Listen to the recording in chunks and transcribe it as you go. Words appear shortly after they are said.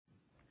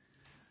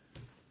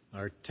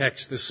Our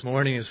text this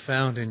morning is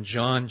found in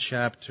John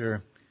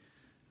chapter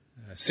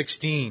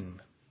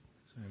 16.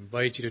 So I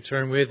invite you to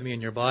turn with me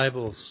in your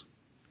Bibles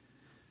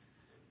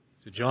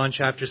to John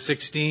chapter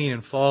 16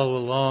 and follow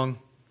along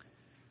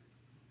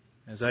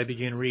as I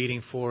begin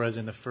reading for us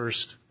in the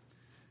first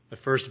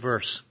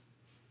verse.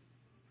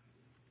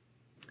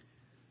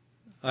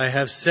 I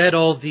have said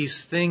all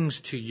these things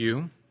to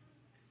you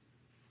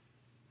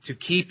to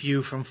keep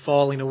you from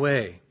falling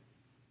away.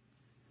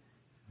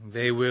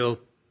 They will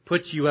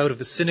put you out of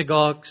the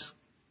synagogues.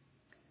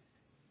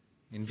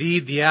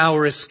 Indeed, the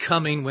hour is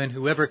coming when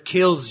whoever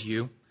kills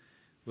you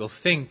will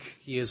think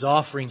he is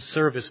offering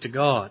service to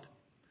God.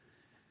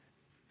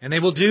 And they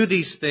will do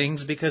these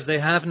things because they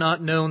have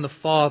not known the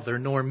Father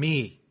nor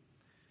me.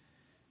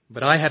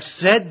 But I have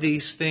said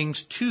these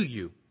things to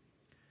you,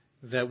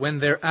 that when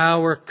their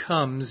hour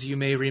comes you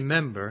may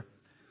remember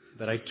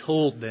that I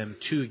told them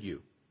to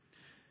you.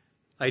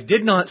 I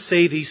did not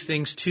say these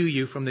things to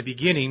you from the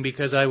beginning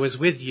because I was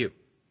with you.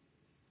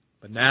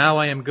 But now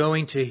I am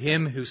going to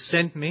him who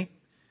sent me,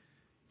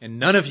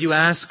 and none of you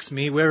asks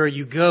me, where are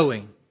you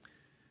going?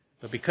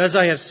 But because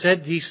I have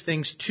said these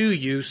things to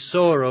you,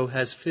 sorrow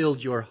has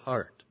filled your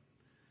heart.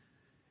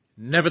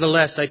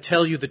 Nevertheless, I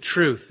tell you the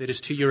truth. It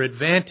is to your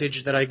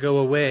advantage that I go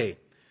away.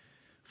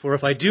 For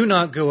if I do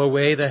not go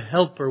away, the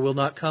Helper will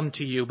not come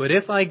to you. But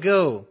if I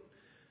go,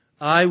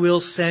 I will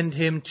send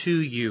him to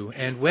you.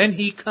 And when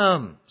he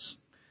comes,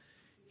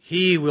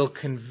 he will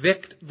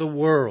convict the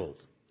world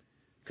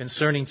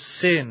concerning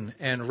sin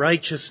and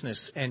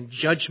righteousness and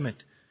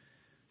judgment.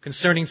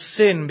 Concerning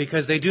sin,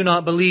 because they do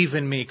not believe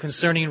in me.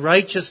 Concerning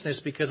righteousness,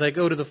 because I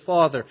go to the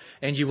Father,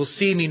 and you will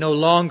see me no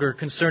longer.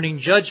 Concerning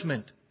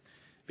judgment,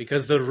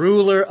 because the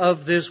ruler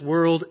of this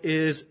world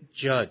is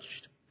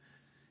judged.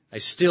 I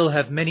still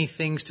have many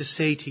things to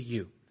say to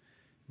you,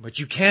 but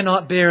you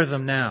cannot bear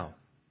them now.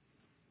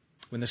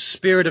 When the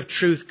Spirit of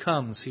truth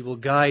comes, he will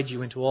guide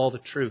you into all the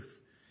truth.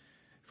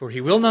 For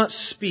he will not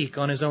speak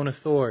on his own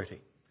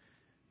authority,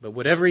 but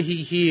whatever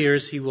he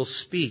hears, he will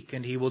speak,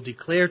 and he will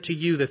declare to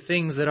you the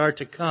things that are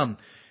to come.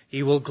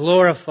 He will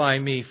glorify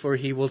me, for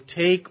he will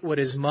take what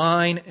is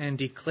mine and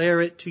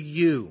declare it to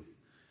you.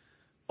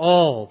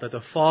 All that the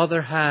Father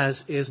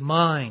has is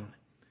mine.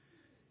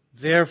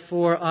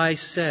 Therefore I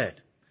said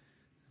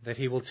that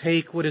he will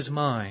take what is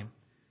mine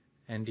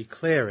and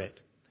declare it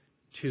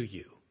to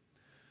you.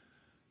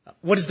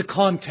 What is the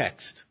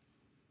context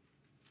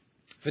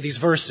for these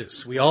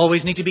verses? We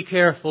always need to be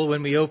careful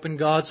when we open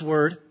God's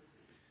Word.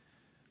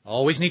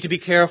 Always need to be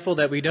careful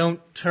that we don't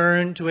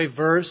turn to a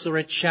verse or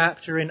a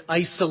chapter in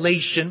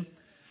isolation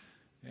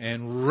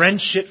and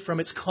wrench it from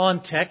its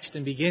context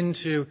and begin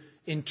to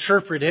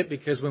interpret it,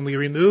 because when we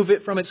remove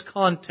it from its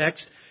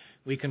context,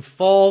 we can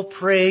fall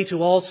prey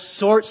to all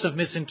sorts of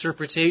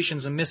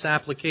misinterpretations and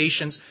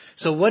misapplications.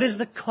 So what is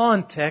the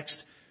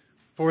context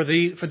for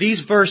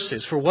these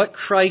verses, for what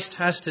Christ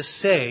has to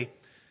say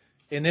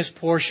in this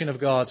portion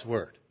of God's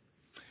Word?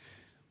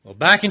 Well,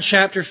 back in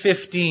chapter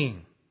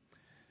 15,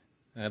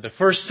 the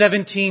first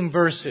 17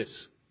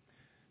 verses,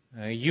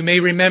 you may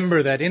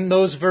remember that in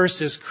those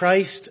verses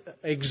Christ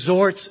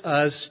exhorts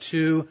us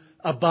to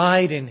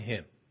abide in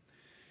him.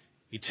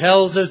 He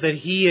tells us that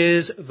he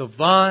is the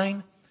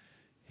vine,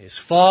 his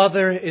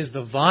Father is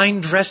the vine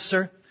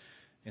dresser,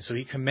 and so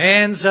he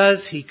commands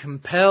us, he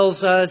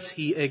compels us,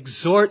 he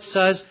exhorts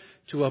us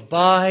to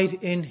abide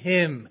in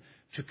him,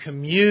 to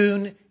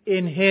commune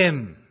in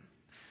him.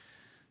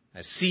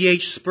 As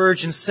C.H.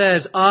 Spurgeon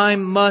says, I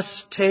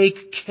must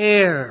take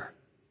care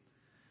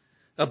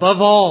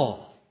above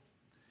all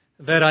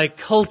that I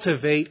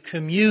cultivate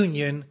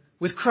communion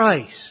with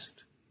Christ.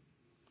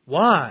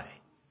 Why?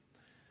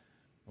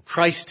 Well,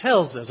 Christ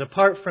tells us,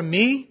 apart from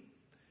me,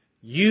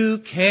 you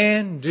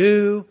can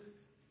do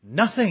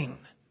nothing.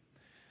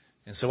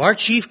 And so our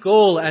chief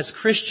goal as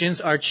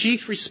Christians, our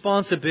chief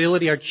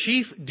responsibility, our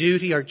chief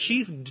duty, our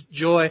chief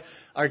joy,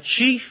 our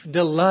chief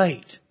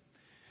delight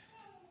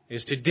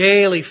is to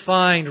daily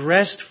find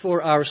rest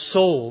for our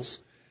souls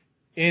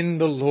in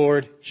the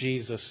Lord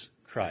Jesus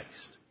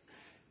Christ.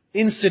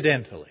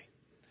 Incidentally,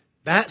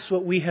 that's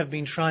what we have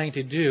been trying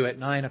to do at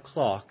 9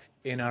 o'clock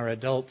in our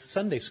adult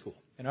Sunday school,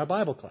 in our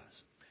Bible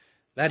class.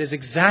 That is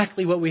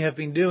exactly what we have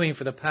been doing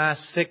for the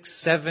past 6,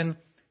 7,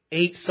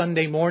 8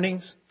 Sunday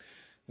mornings.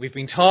 We've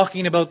been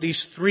talking about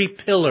these 3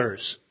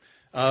 pillars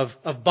of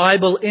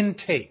Bible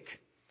intake.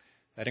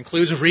 That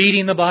includes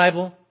reading the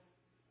Bible,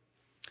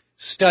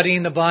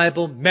 studying the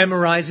Bible,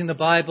 memorizing the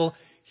Bible,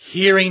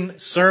 hearing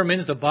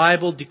sermons, the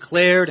Bible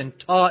declared and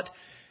taught.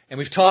 And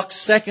we've talked,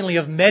 secondly,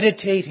 of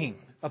meditating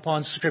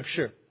upon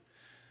Scripture,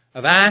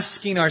 of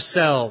asking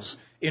ourselves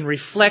in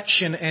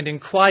reflection and in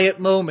quiet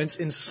moments,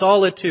 in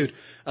solitude,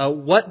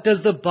 what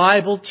does the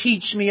Bible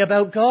teach me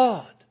about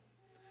God,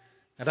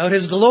 about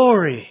His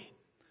glory,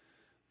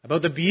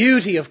 about the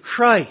beauty of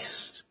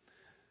Christ,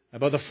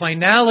 about the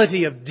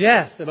finality of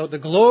death, about the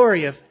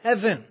glory of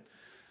heaven,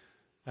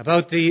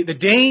 about the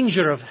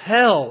danger of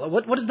hell.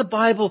 What does the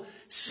Bible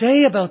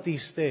say about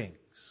these things?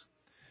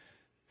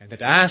 And then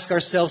to ask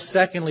ourselves,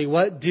 secondly,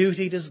 what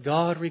duty does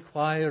God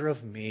require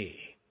of me?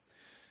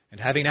 And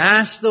having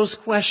asked those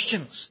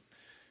questions,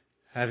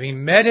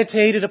 having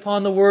meditated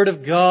upon the Word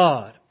of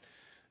God,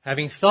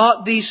 having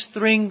thought these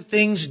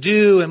things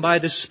do, and by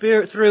the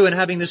Spirit through, and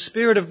having the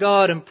Spirit of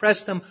God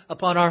impress them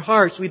upon our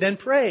hearts, we then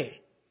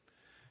pray.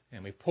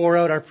 And we pour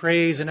out our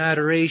praise and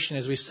adoration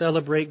as we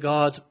celebrate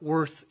God's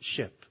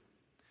worship.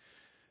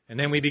 And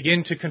then we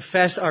begin to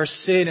confess our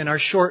sin and our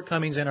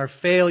shortcomings and our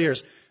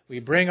failures. We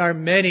bring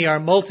our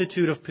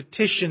multitude of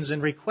petitions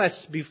and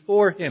requests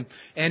before Him.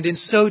 And in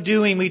so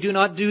doing, we do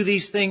not do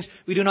these things.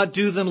 We do not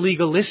do them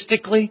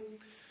legalistically.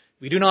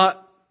 We do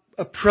not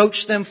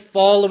approach them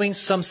following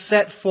some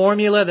set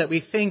formula that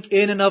we think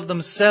in and of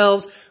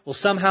themselves will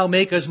somehow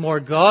make us more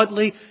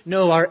godly.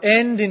 No, our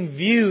end in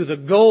view, the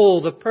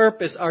goal, the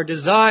purpose, our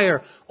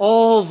desire,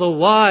 all the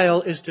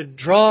while is to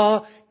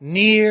draw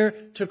near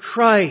to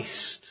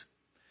Christ.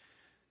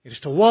 It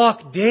is to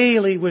walk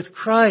daily with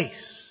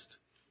Christ.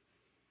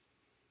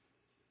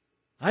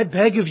 I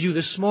beg of you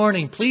this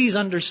morning, please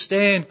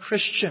understand,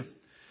 Christian,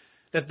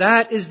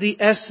 that is the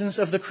essence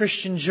of the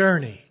Christian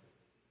journey.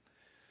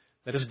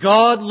 That as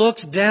God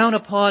looks down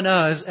upon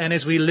us and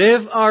as we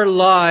live our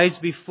lives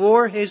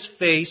before His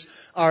face,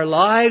 our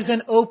lives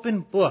an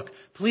open book,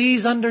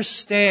 please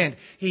understand,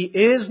 He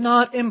is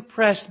not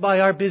impressed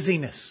by our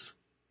busyness.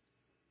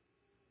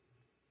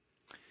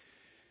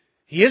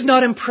 He is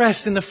not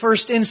impressed in the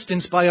first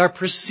instance by our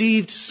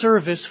perceived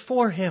service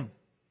for Him.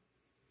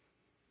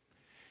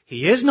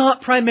 He is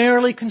not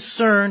primarily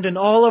concerned in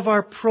all of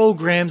our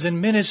programs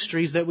and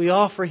ministries that we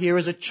offer here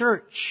as a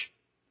church.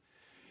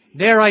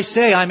 Dare I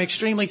say, I'm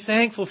extremely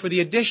thankful for the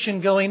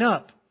addition going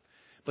up.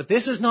 But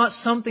this is not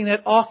something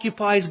that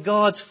occupies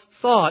God's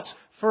thoughts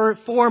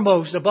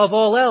foremost above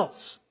all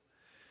else.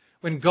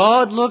 When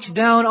God looks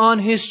down on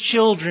His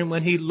children,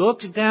 when He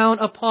looks down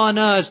upon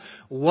us,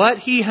 what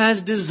He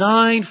has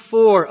designed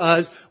for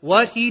us,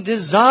 what He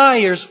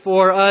desires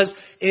for us,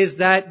 is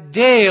that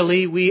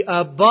daily we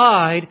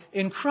abide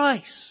in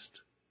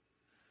Christ.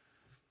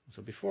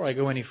 So before I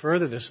go any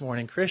further this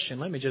morning, Christian,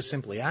 let me just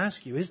simply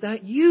ask you, is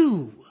that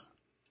you?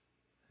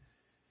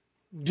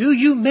 Do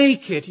you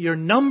make it your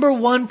number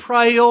one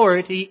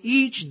priority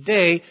each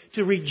day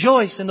to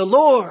rejoice in the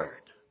Lord?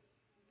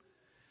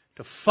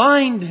 To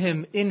find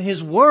Him in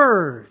His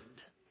Word,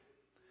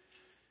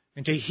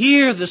 and to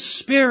hear the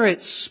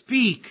Spirit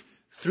speak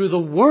through the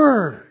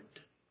Word,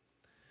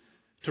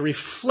 to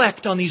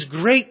reflect on these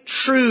great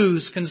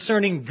truths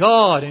concerning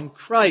God and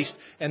Christ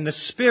and the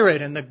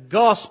Spirit and the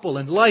gospel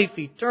and life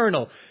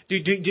eternal.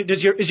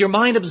 Is your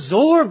mind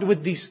absorbed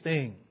with these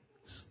things?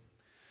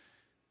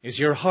 Is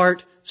your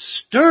heart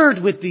stirred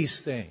with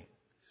these things?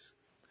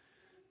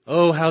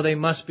 Oh, how they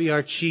must be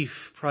our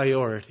chief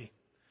priority.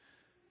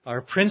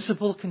 Our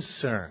principal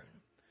concern.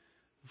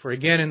 For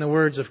again, in the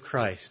words of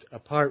Christ,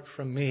 apart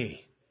from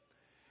me,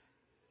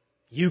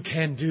 you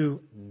can do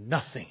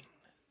nothing.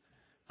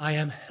 I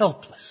am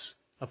helpless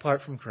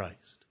apart from Christ.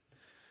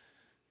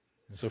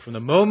 And so from the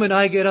moment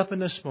I get up in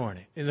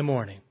the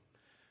morning,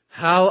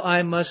 how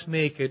I must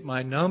make it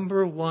my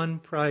number one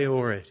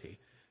priority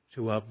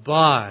to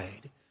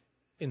abide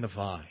in the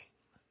vine.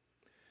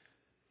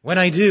 When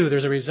I do,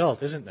 there's a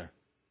result, isn't there?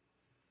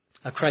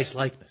 A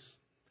Christ-likeness.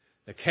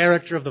 The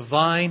character of the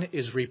vine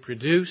is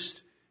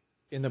reproduced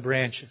in the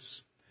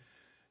branches.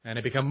 And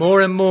I become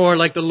more and more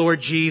like the Lord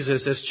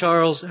Jesus. As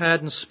Charles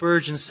Haddon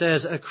Spurgeon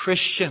says, a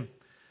Christian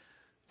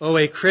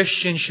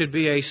should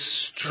be a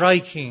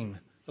striking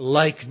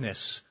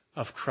likeness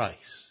of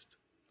Christ.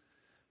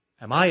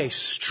 Am I a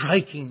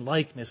striking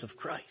likeness of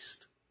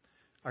Christ?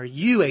 Are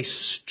you a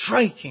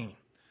striking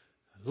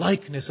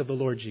likeness of the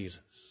Lord Jesus?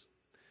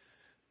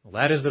 Well,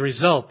 that is the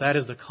result. That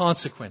is the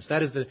consequence.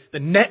 That is the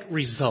net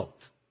result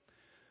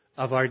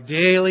of our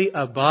daily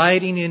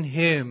abiding in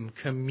Him,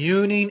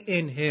 communing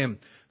in Him,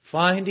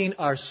 finding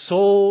our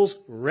soul's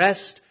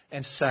rest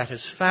and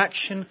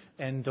satisfaction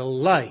and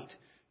delight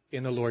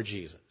in the Lord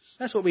Jesus.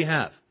 That's what we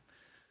have,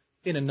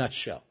 in a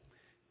nutshell,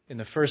 in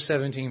the first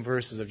 17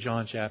 verses of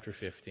John chapter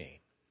 15.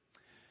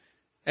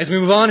 As we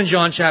move on in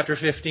John chapter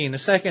 15, the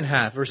second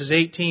half, verses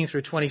 18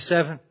 through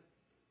 27,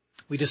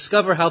 we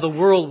discover how the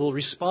world will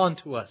respond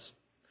to us.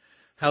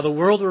 How the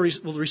world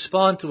will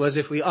respond to us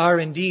if we are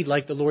indeed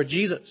like the Lord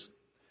Jesus.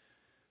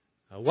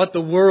 What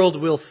the world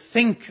will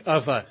think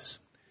of us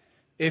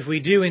if we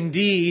do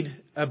indeed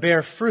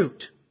bear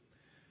fruit.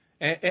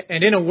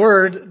 And in a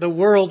word, the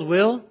world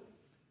will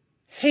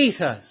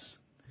hate us.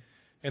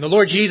 And the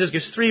Lord Jesus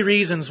gives 3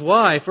 reasons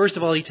why. First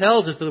of all, He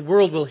tells us that the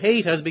world will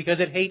hate us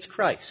because it hates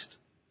Christ.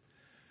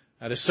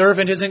 Now, the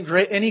servant isn't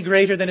any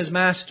greater than his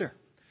master.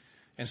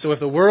 And so if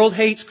the world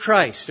hates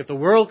Christ, if the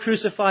world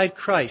crucified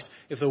Christ,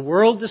 if the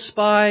world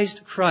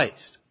despised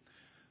Christ,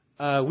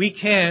 we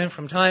can,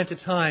 from time to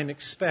time,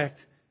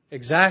 expect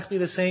exactly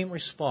the same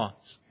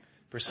response,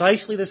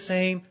 precisely the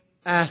same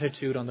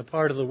attitude on the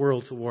part of the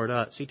world toward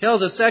us. He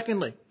tells us,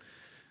 secondly,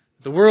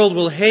 the world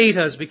will hate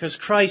us because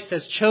Christ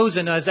has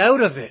chosen us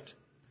out of it.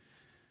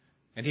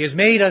 And He has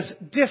made us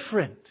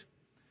different.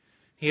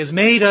 He has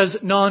made us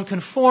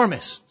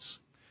nonconformists.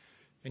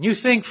 And you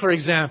think, for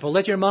example,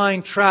 let your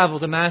mind travel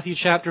to Matthew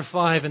chapter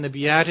 5 and the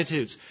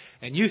Beatitudes.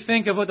 And you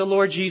think of what the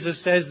Lord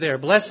Jesus says there.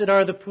 Blessed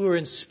are the poor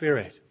in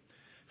spirit,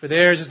 for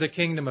theirs is the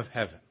kingdom of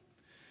heaven.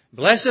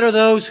 Blessed are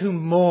those who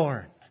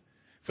mourn,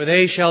 for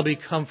they shall be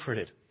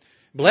comforted.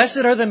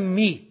 Blessed are the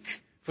meek,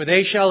 for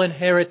they shall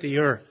inherit the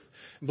earth.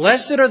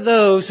 Blessed are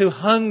those who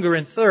hunger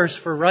and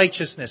thirst for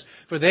righteousness,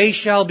 for they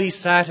shall be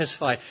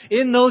satisfied.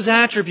 In those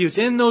attributes,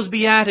 in those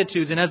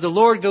Beatitudes, and as the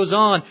Lord goes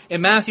on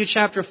in Matthew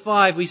chapter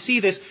 5, we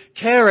see this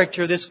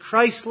character, this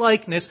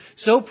Christ-likeness,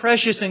 so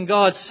precious in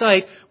God's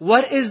sight.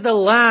 What is the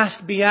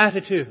last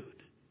Beatitude?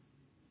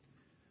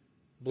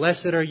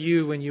 Blessed are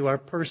you when you are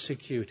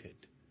persecuted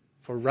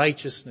for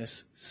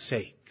righteousness'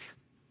 sake.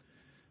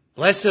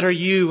 Blessed are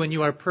you when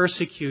you are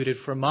persecuted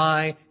for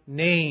my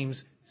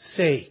name's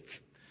sake.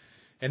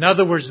 In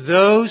other words,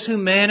 those who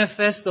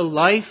manifest the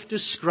life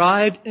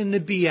described in the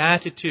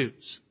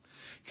Beatitudes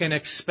can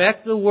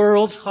expect the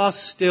world's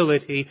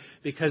hostility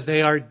because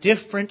they are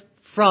different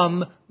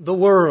from the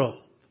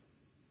world.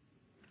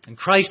 And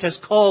Christ has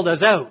called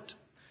us out.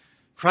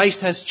 Christ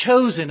has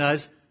chosen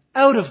us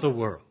out of the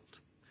world.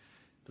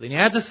 But then he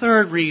adds a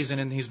third reason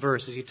in these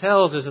verses. He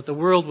tells us that the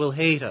world will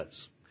hate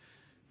us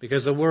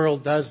because the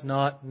world does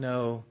not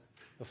know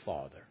the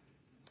Father.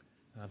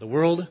 The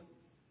world,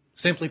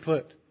 simply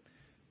put,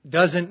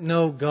 doesn't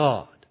know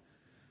God.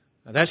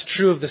 Now, that's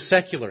true of the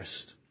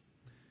secularist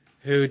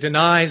who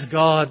denies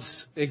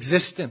God's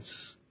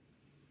existence,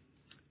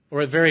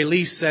 or at very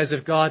least says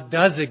if God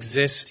does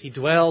exist, He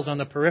dwells on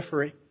the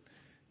periphery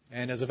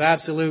and is of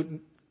absolutely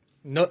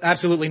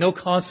no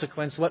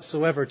consequence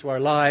whatsoever to our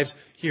lives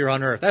here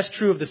on earth. That's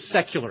true of the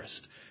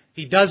secularist.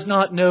 He does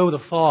not know the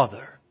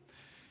Father.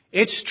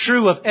 It's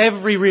true of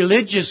every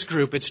religious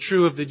group. It's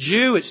true of the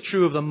Jew. It's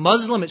true of the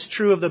Muslim. It's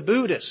true of the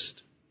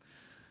Buddhist.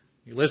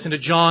 You listen to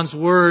John's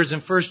words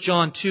in 1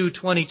 John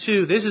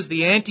 2:22. This is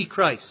the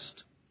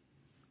Antichrist.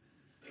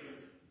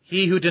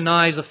 He who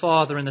denies the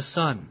Father and the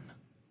Son.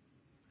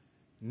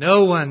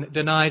 No one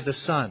denies the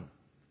Son.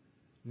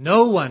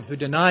 No one who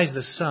denies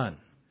the Son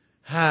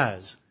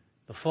has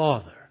the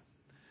Father.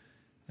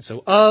 And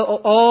so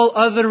all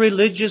other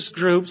religious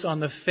groups on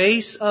the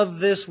face of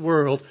this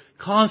world,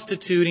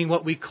 constituting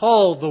what we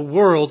call the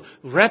world,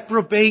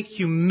 reprobate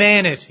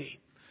humanity,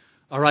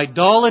 are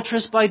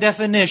idolatrous by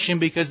definition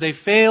because they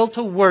fail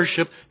to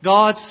worship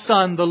God's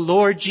Son, the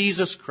Lord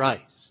Jesus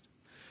Christ.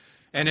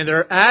 And in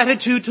their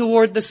attitude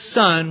toward the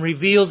Son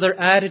reveals their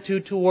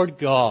attitude toward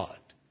God.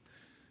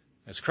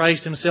 As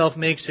Christ Himself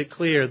makes it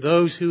clear,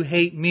 those who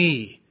hate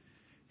me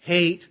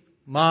hate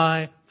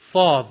my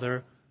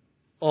Father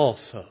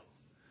also.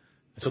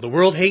 And so the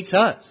world hates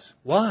us.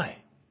 Why?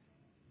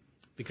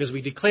 Because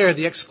we declare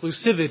the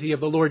exclusivity of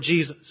the Lord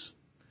Jesus.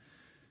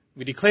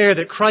 We declare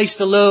that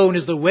Christ alone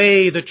is the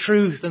way, the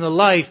truth, and the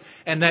life,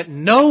 and that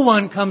no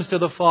one comes to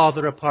the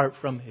Father apart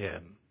from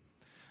Him.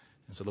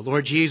 And so the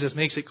Lord Jesus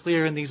makes it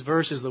clear in these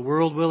verses, the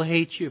world will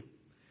hate you.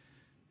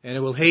 And it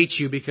will hate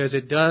you because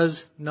it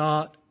does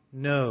not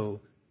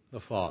know the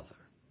Father.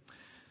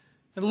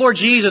 And the Lord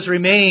Jesus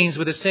remains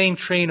with the same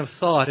train of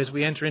thought as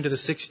we enter into the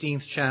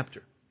 16th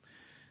chapter.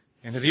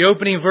 And in the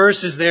opening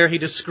verses there, He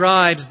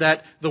describes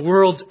that the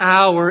world's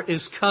hour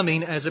is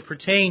coming as it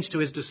pertains to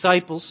His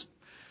disciples.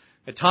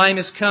 A time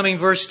is coming,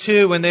 verse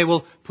 2, when they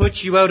will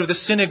put you out of the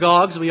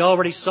synagogues. We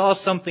already saw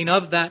something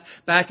of that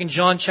back in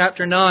John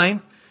chapter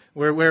 9,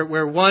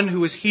 where one who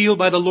was healed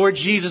by the Lord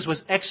Jesus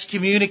was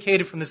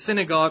excommunicated from the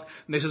synagogue.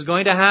 And this is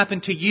going to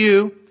happen to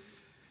you.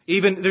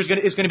 It's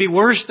going to be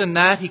worse than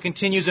that. He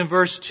continues in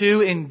verse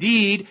 2,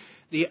 indeed,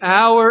 the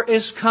hour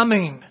is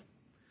coming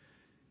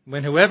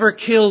when whoever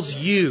kills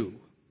you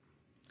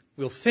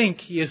will think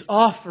he is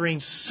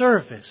offering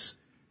service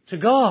to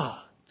God.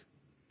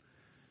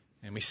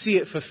 And we see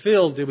it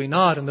fulfilled, do we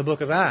not, in the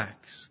book of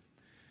Acts?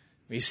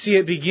 We see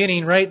it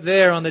beginning right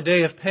there on the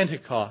day of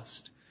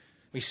Pentecost.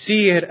 We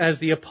see it as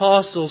the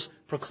apostles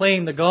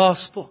proclaim the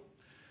gospel,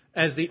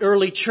 as the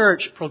early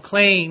church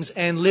proclaims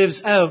and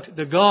lives out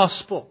the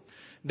gospel.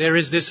 There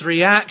is this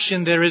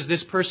reaction, there is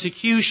this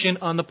persecution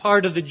on the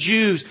part of the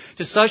Jews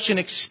to such an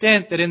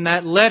extent that in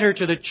that letter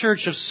to the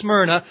church of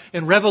Smyrna,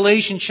 in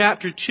Revelation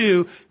chapter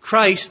 2,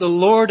 Christ, the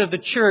Lord of the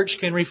church,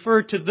 can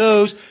refer to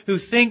those who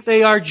think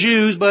they are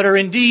Jews but are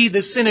indeed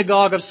the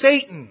synagogue of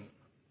Satan.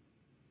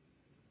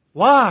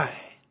 Why?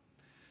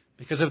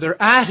 Because of their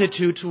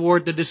attitude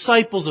toward the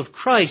disciples of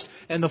Christ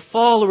and the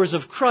followers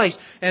of Christ.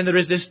 And there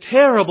is this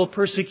terrible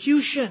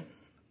persecution.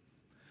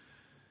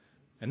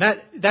 And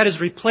that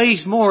is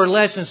replaced more or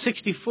less in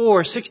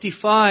 64,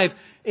 65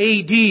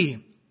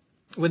 A.D.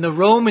 when the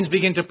Romans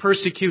begin to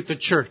persecute the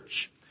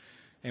church.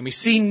 And we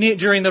see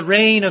during the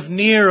reign of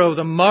Nero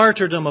the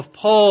martyrdom of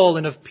Paul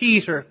and of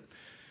Peter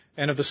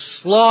and of the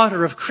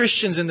slaughter of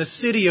Christians in the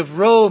city of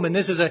Rome. And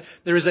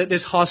there is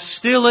this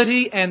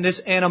hostility and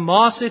this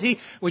animosity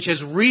which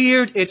has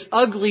reared its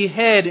ugly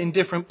head in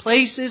different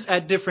places,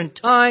 at different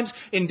times,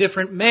 in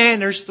different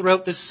manners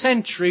throughout the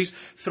centuries,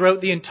 throughout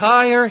the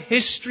entire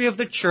history of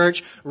the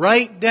church,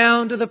 right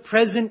down to the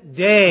present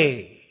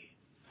day.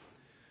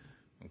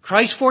 And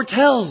Christ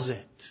foretells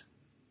it.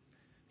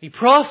 He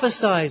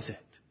prophesies it.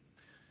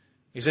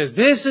 He says,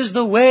 this is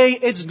the way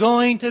it's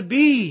going to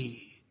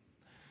be.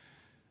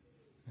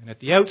 And at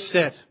the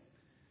outset,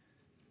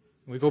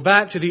 we go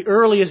back to the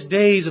earliest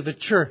days of the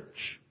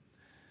church.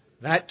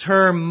 That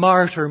term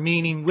martyr,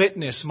 meaning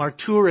witness,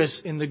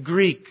 martyros in the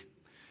Greek,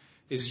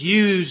 is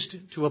used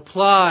to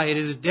apply, it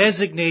is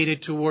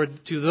designated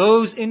to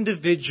those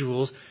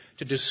individuals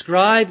to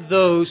describe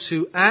those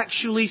who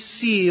actually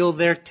seal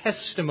their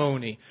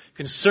testimony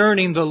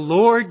concerning the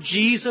Lord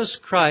Jesus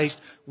Christ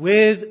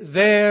with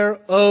their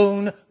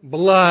own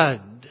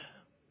blood.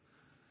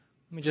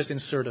 Let me just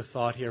insert a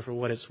thought here for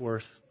what it's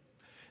worth.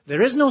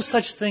 There is no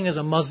such thing as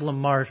a Muslim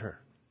martyr.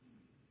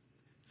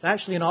 It's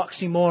actually an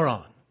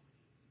oxymoron.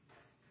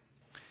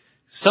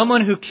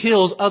 Someone who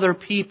kills other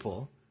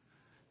people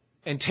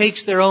and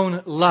takes their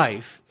own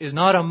life is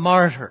not a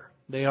martyr.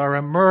 They are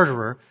a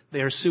murderer.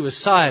 They are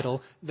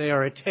suicidal. They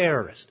are a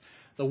terrorist.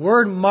 The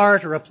word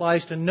martyr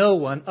applies to no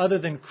one other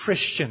than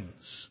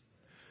Christians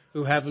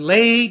who have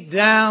laid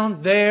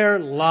down their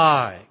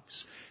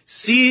lives,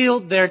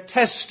 sealed their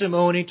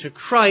testimony to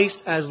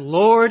Christ as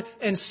Lord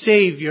and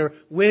Savior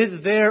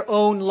with their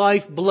own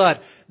lifeblood,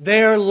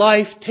 their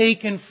life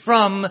taken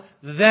from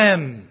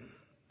them.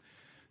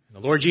 The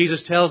Lord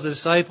Jesus tells the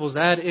disciples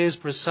that is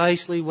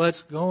precisely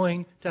what's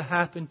going to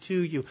happen to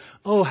you.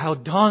 Oh, how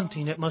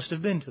daunting it must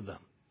have been to them.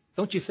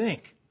 Don't you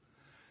think?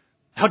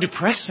 How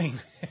depressing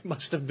it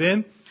must have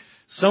been.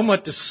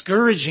 Somewhat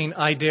discouraging,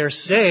 I dare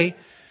say.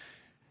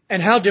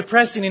 And how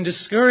depressing and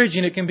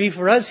discouraging it can be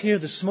for us here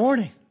this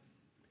morning.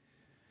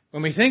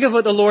 When we think of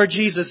what the Lord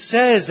Jesus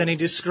says, and He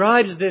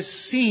describes this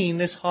scene,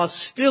 this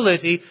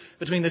hostility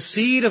between the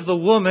seed of the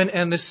woman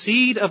and the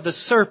seed of the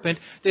serpent,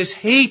 this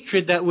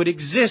hatred that would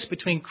exist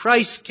between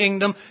Christ's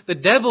kingdom, the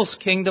devil's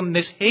kingdom,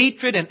 this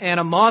hatred and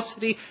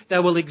animosity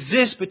that will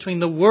exist between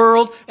the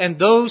world and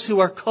those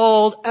who are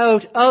called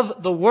out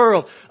of the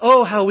world.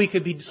 Oh, how we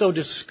could be so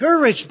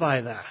discouraged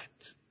by that.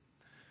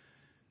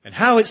 And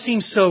how it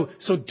seems so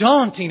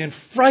daunting and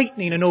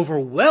frightening and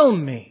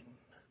overwhelming.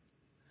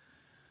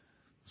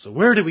 So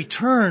where do we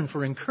turn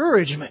for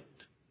encouragement?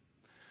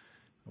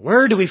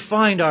 Where do we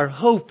find our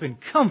hope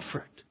and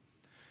comfort?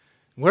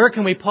 Where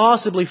can we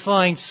possibly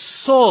find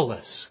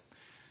solace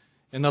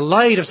in the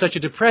light of such a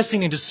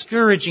depressing and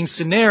discouraging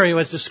scenario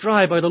as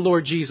described by the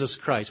Lord Jesus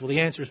Christ? Well, the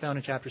answer is found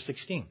in chapter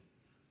 16.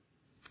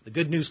 The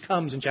good news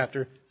comes in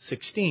chapter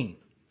 16.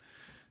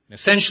 And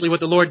essentially what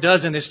the Lord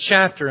does in this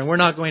chapter, and we're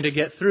not going to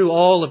get through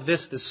all of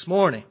this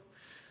morning.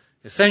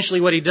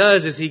 Essentially what He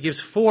does is He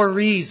gives 4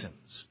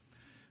 reasons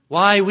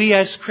why we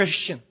as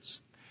Christians,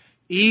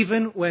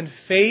 even when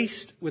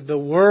faced with the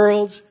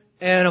world's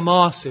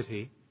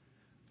animosity,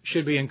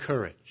 should be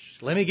encouraged.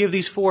 Let me give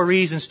these 4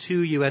 reasons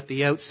to you at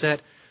the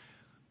outset.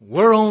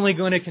 We're only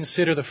going to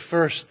consider the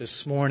first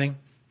this morning.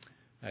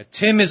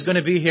 Tim is going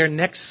to be here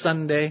next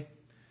Sunday.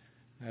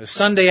 The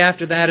Sunday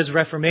after that is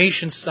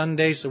Reformation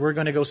Sunday, so we're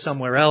going to go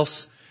somewhere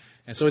else.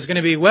 And so it's going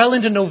to be well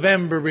into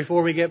November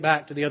before we get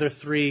back to the other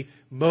 3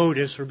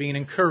 motives for being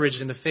encouraged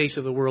in the face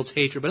of the world's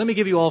hatred. But let me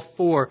give you all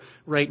 4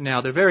 right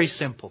now. They're very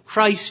simple.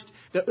 Christ,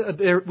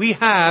 we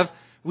have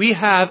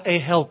a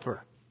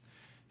helper.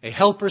 A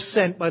helper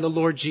sent by the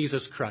Lord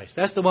Jesus Christ.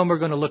 That's the one we're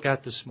going to look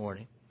at this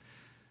morning.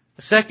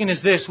 The second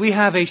is this. We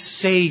have a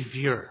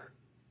Savior.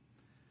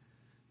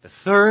 The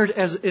third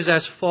is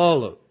as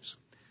follows.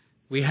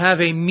 We have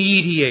a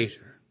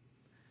mediator.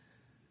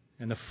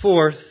 And the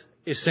fourth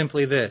is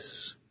simply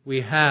this.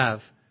 We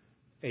have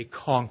a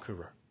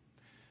conqueror.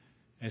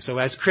 And so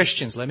as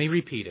Christians, let me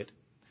repeat it.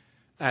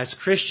 As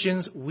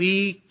Christians,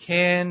 we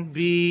can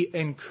be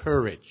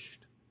encouraged.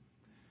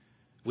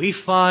 We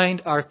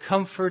find our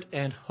comfort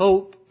and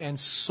hope and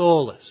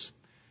solace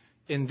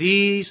in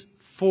these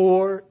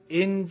 4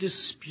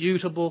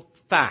 indisputable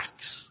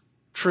facts,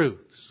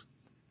 truths.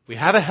 We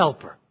have a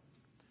helper.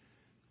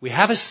 We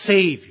have a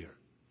Savior.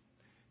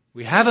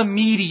 We have a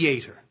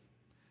mediator.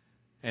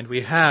 And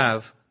we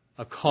have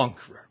a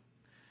conqueror.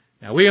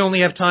 Now, we only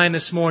have time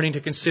this morning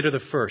to consider the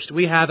first.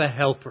 We have a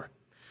helper.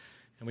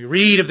 And we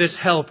read of this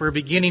helper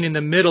beginning in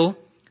the middle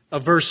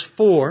of verse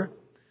 4,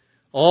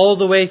 all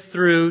the way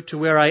through to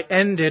where I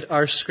ended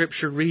our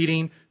scripture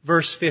reading,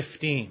 verse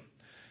 15.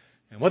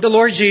 And what the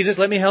Lord Jesus,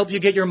 let me help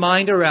you get your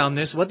mind around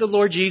this. What the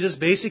Lord Jesus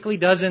basically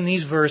does in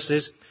these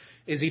verses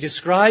is He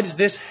describes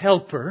this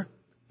helper,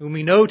 whom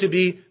we know to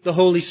be the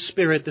Holy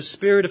Spirit, the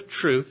Spirit of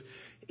truth,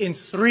 in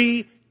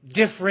 3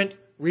 different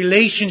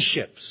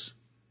relationships.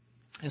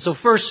 And so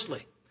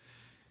firstly,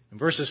 in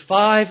verses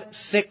 5,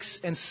 6,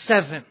 and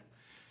 7,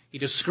 He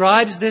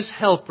describes this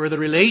helper, the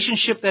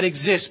relationship that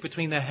exists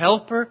between the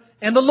helper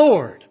and the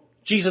Lord,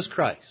 Jesus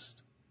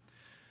Christ.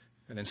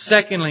 And then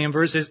secondly, in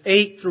verses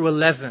 8 through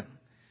 11,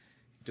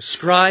 He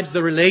describes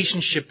the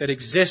relationship that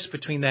exists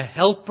between the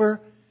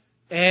helper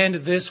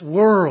and this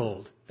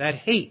world that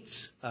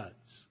hates us.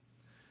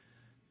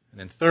 And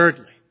then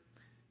thirdly,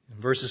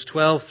 in verses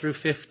 12 through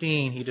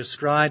 15, He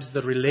describes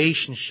the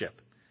relationship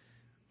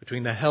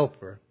between the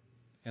helper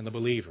and the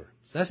believer.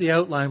 So that's the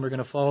outline we're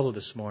going to follow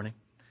this morning.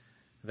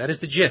 That is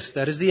the gist.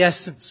 That is the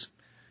essence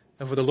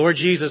of what the Lord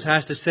Jesus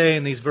has to say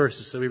in these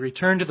verses. So we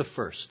return to the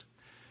first,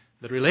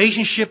 the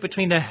relationship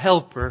between the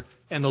Helper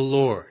and the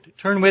Lord.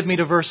 Turn with me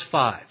to verse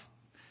 5.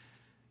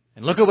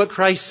 And look at what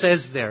Christ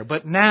says there.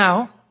 But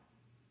now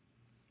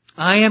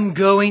I am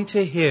going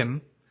to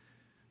Him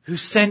who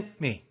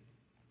sent me.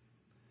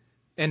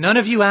 And none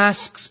of you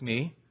asks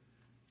me,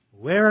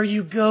 where are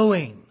you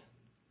going?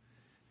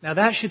 Now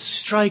that should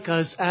strike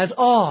us as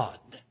odd.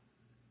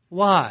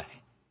 Why?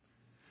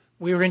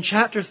 We were in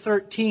chapter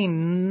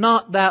 13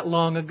 not that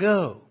long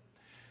ago.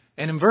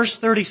 And in verse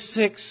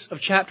 36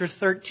 of chapter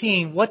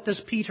 13, what does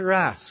Peter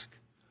ask?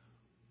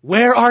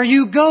 Where are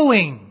you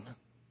going?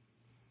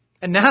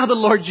 And now the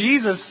Lord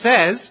Jesus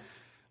says,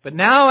 but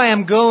now I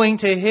am going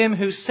to Him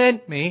who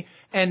sent me,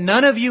 and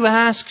none of you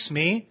asks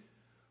me,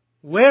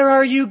 where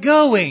are you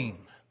going?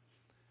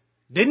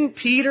 Didn't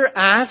Peter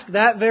ask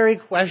that very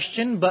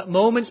question, but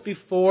moments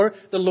before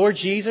the Lord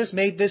Jesus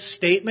made this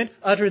statement,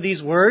 utter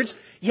these words?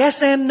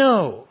 Yes and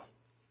no.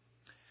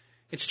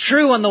 It's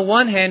true on the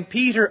one hand,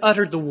 Peter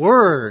uttered the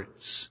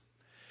words,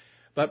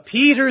 but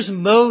Peter's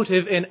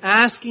motive in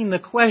asking the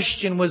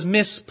question was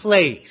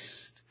misplaced.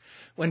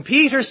 When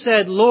Peter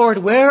said, Lord,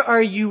 where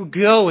are you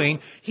going?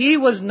 He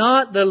was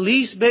not the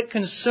least bit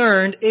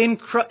concerned in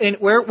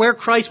where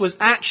Christ was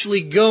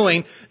actually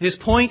going, his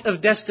point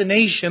of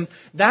destination.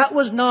 That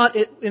was not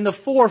in the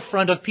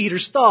forefront of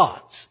Peter's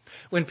thoughts.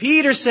 When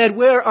Peter said,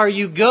 where are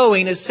you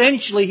going?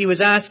 Essentially he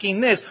was asking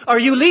this, are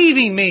you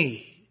leaving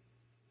me?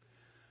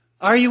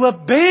 Are you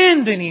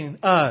abandoning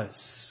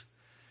us?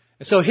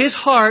 So his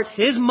heart,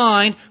 his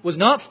mind was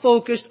not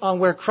focused on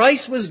where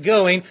Christ was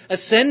going,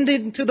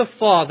 ascending to the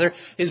Father.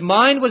 His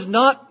mind was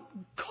not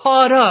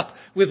caught up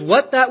with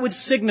what that would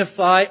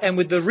signify and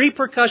with the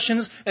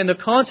repercussions and the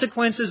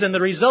consequences and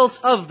the results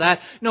of that.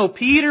 No,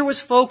 Peter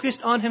was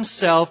focused on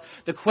himself.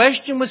 The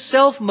question was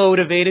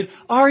self-motivated.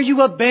 Are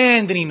you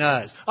abandoning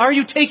us? Are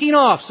you taking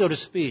off, so to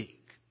speak?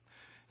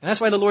 And that's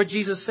why the Lord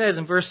Jesus says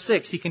in verse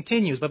 6, He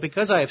continues, but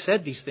because I have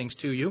said these things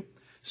to you,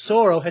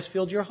 sorrow has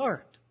filled your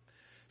heart.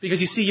 Because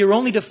you see, you're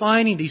only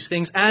defining these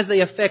things as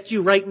they affect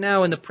you right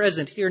now in the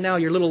present, here now,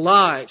 your little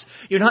lives.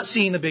 You're not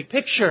seeing the big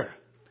picture.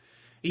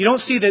 You don't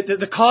see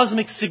the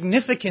cosmic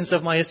significance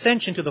of my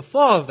ascension to the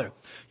Father.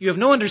 You have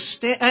no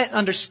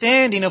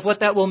understanding of what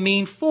that will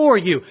mean for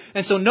you.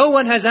 And so no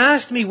one has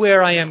asked me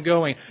where I am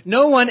going.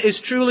 No one is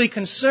truly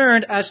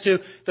concerned as to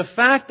the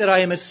fact that I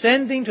am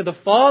ascending to the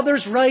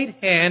Father's right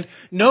hand.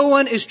 No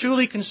one is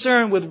truly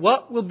concerned with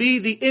what will be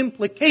the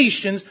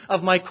implications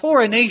of my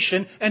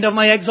coronation and of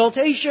my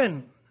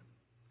exaltation.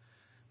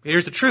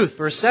 Here's the truth,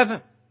 verse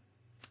 7.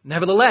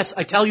 Nevertheless,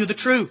 I tell you the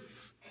truth.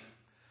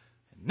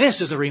 And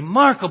this is a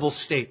remarkable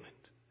statement.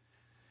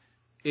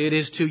 It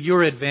is to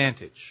your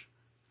advantage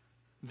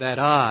that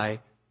I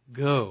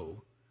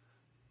go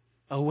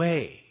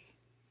away.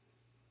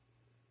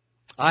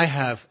 I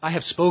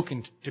have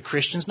spoken to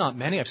Christians, not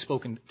many. I've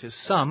spoken to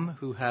some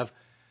who have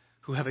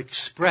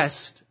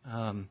expressed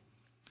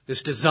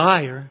this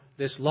desire,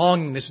 this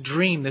longing, this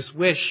dream, this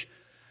wish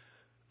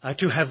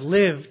to have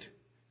lived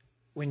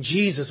when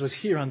Jesus was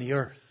here on the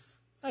earth.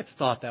 I've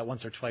thought that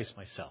once or twice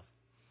myself.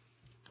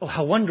 Oh,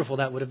 how wonderful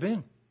that would have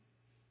been.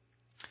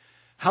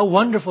 How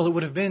wonderful it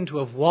would have been to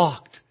have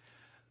walked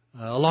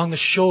along the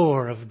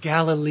shore of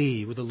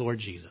Galilee with the Lord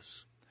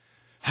Jesus.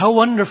 How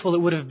wonderful it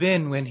would have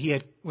been when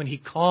he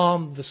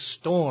calmed the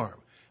storm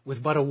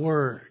with but a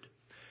word.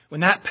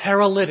 When that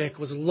paralytic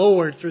was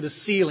lowered through the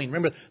ceiling.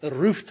 Remember, the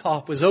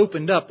rooftop was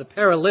opened up. The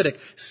paralytic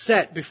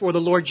sat before the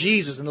Lord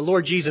Jesus, and the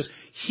Lord Jesus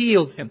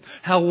healed him.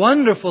 How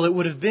wonderful it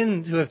would have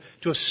been to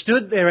have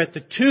stood there at the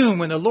tomb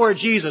when the Lord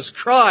Jesus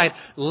cried,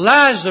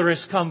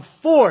 Lazarus, come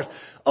forth.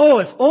 Oh,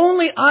 if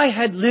only I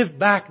had lived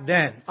back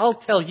then. I'll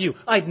tell you,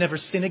 I'd never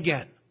sin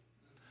again.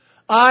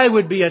 I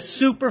would be a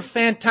super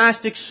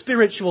fantastic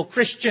spiritual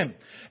Christian.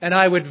 And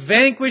I would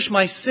vanquish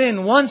my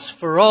sin once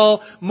for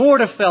all,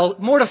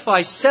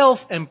 mortify self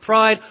and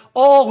pride.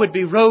 All would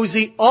be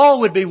rosy.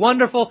 All would be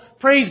wonderful.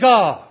 Praise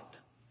God.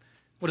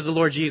 What does the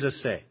Lord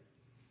Jesus say?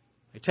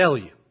 I tell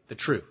you the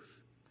truth.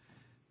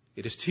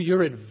 It is to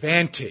your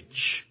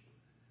advantage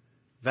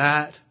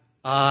that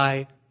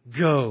I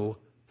go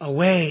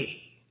away.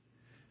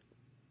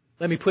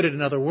 Let me put it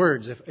in other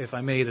words, if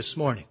I may, this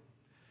morning.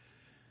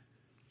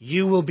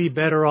 You will be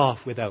better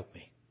off without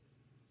me.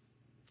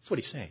 That's what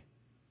he's saying.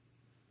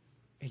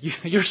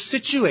 Your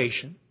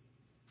situation,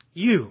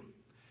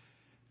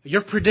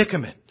 your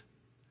predicament,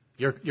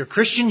 your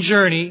Christian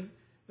journey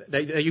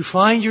that you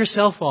find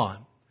yourself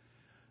on,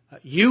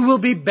 you will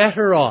be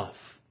better off.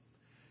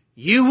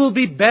 You will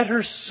be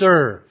better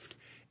served.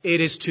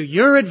 It is to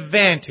your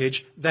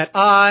advantage that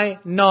I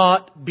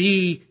not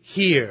be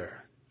here,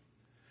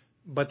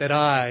 but that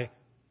I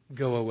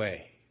go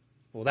away.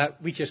 Well,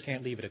 we just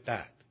can't leave it at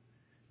that.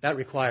 That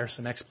requires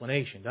some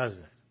explanation,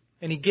 doesn't it?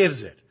 And he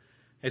gives it.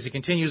 As he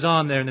continues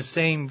on there in the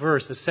same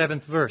verse, the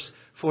 7th verse,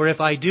 for if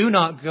I do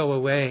not go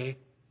away,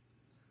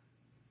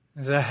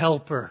 the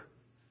Helper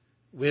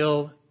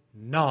will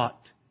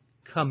not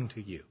come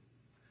to you.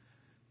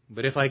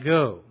 But if I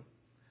go,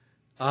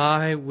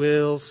 I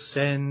will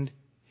send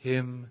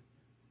him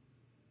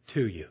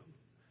to you.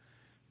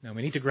 Now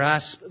we need to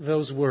grasp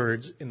those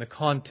words in the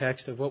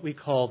context of what we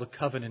call the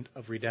covenant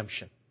of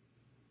redemption.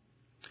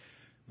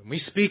 When we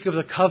speak of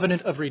the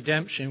covenant of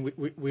redemption,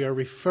 we are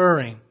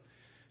referring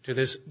to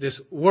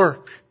this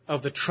work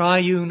of the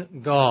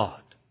triune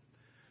God,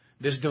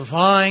 this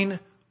divine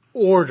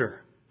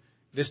order,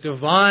 this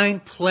divine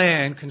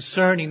plan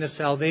concerning the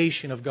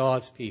salvation of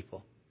God's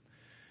people.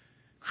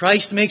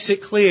 Christ makes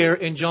it clear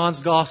in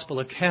John's Gospel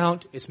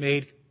account. It's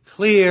made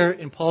clear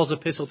in Paul's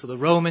epistle to the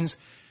Romans.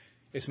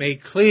 It's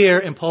made clear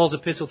in Paul's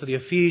epistle to the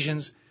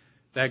Ephesians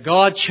that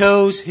God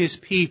chose His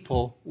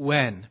people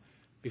when?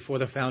 Before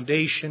the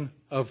foundation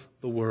of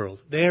the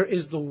world. There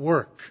is the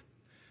work,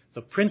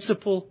 the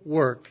principal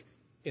work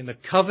in the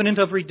covenant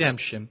of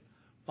redemption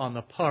on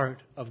the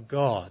part of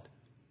God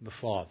the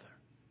Father.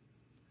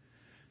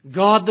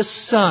 God the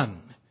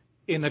Son,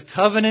 in the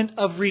covenant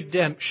of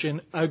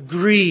redemption,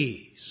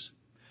 agrees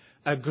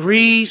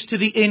to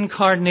the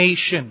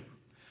incarnation,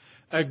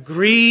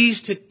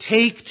 agrees to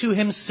take to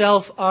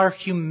Himself our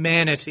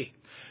humanity,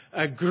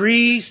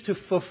 agrees to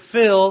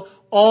fulfill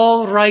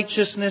all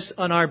righteousness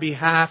on our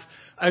behalf,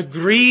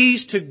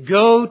 agrees to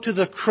go to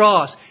the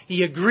cross.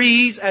 He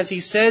agrees, as he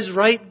says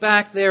right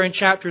back there in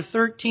chapter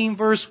 13,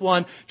 verse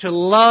 1, to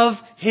love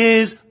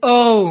His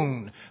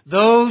own.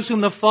 Those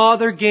whom the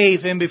Father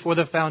gave Him before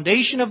the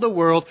foundation of the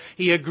world,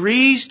 He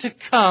agrees to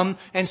come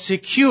and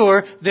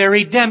secure their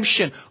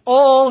redemption.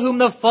 All whom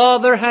the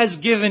Father has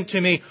given to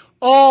me,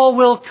 all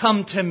will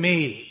come to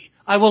me.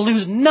 I will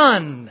lose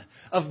none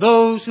of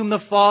those whom the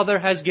Father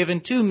has given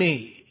to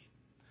me.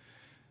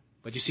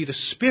 But you see, the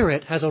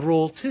Spirit has a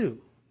role too.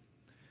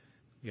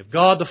 We have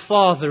God the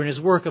Father in His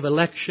work of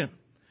election.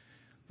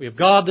 We have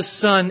God the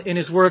Son in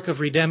His work of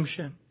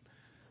redemption.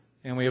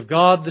 And we have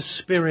God the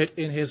Spirit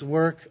in His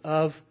work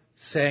of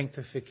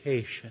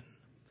sanctification,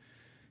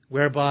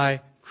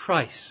 whereby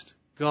Christ,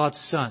 God's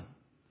Son,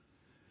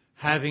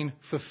 having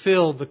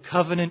fulfilled the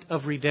covenant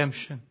of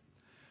redemption,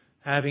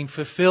 having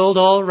fulfilled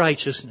all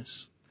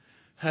righteousness,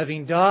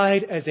 having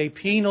died as a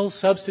penal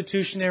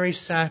substitutionary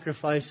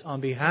sacrifice on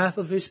behalf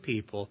of His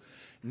people,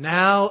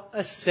 now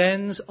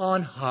ascends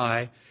on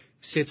high,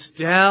 sits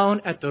down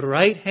at the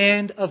right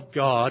hand of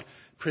God,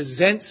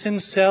 presents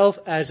Himself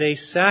as a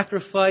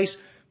sacrifice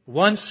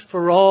once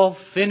for all,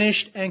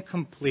 finished and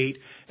complete,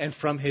 and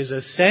from His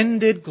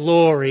ascended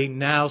glory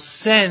now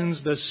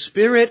sends the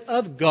Spirit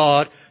of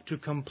God to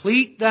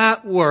complete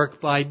that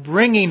work by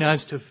bringing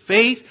us to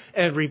faith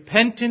and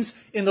repentance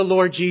in the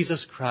Lord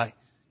Jesus Christ.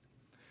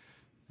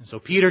 And so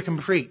Peter can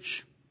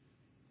preach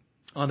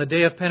on the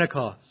day of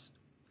Pentecost,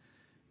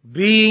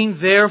 being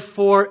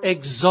therefore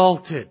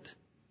exalted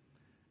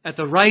at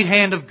the right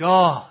hand of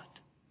God,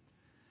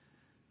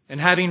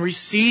 and having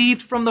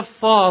received from the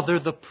Father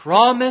the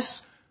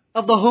promise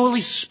of the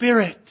Holy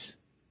Spirit,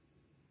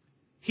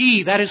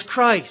 He, that is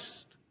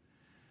Christ,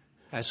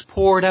 has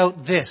poured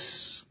out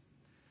this,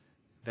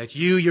 that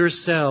you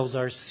yourselves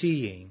are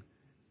seeing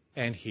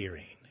and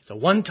hearing. It's a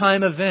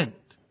one-time event.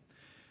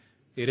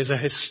 It is a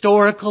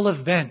historical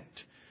event.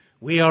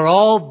 We are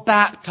all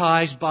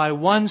baptized by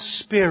one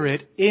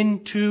Spirit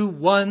into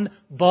one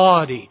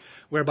body,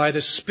 whereby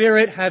the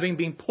Spirit having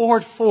been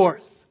poured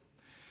forth,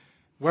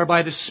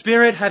 whereby the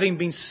Spirit having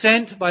been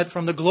sent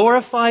from the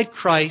glorified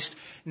Christ,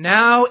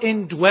 now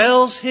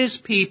indwells His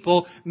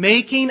people,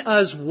 making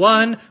us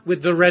one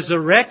with the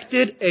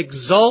resurrected,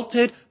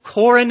 exalted,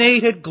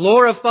 coronated,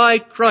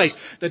 glorified Christ.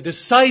 The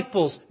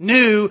disciples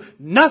knew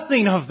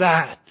nothing of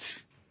that.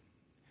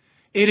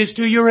 It is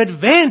to your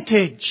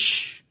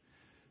advantage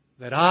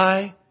that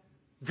I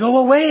go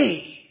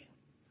away.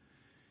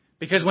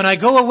 Because when I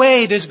go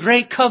away, this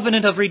great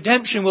covenant of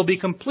redemption will be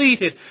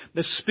completed.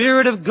 The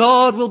Spirit of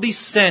God will be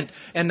sent.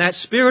 And that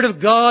Spirit of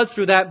God,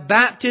 through that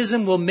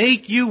baptism, will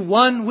make you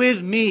one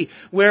with me,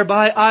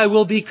 whereby I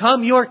will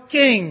become your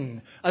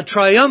King, a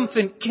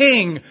triumphant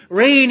King,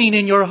 reigning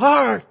in your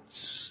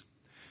hearts.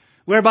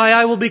 Whereby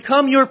I will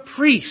become your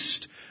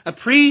priest, a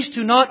priest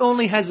who not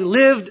only has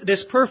lived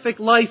this perfect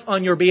life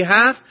on your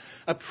behalf,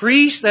 a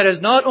priest that has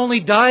not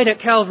only died at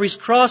Calvary's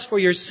cross for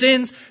your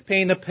sins,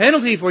 paying the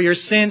penalty for your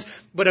sins,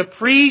 but a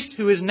priest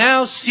who is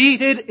now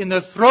seated in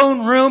the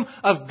throne room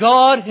of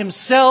God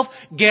Himself,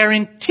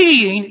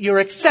 guaranteeing your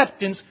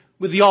acceptance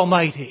with the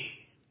Almighty.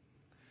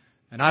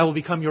 And I will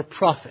become your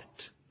prophet.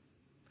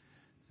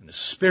 And the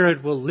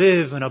Spirit will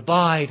live and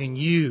abide in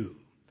you.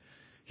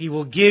 He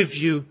will give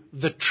you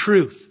the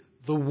truth,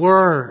 the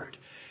Word.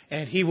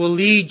 And He will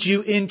lead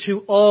you into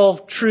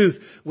all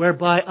truth,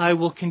 whereby I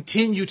will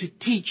continue to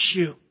teach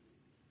you.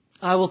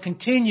 I will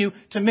continue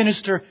to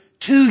minister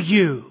to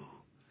you.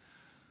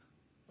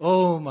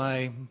 Oh,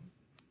 my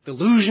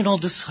delusional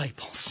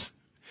disciples,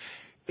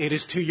 it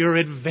is to your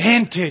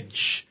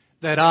advantage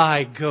that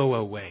I go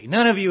away.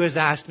 None of you has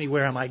asked me,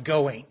 where am I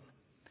going?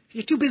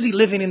 You're too busy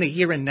living in the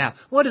here and now.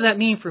 What does that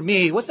mean for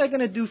me? What's that going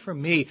to do for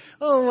me?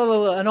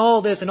 Oh, and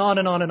all this, and on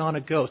and on and on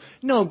it goes.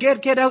 No,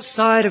 get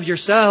outside of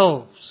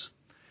yourselves.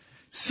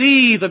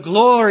 See the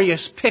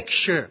glorious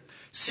picture.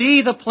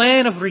 See the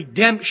plan of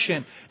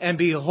redemption and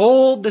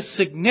behold the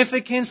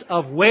significance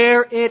of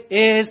where it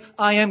is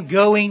I am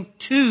going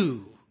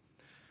to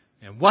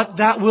and what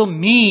that will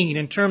mean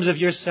in terms of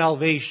your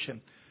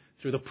salvation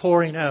through the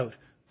pouring out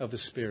of the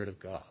Spirit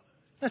of God.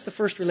 That's the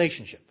first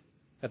relationship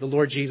that the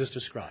Lord Jesus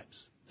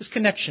describes. This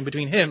connection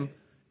between Him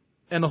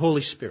and the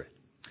Holy Spirit.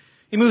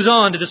 He moves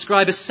on to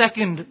describe a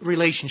second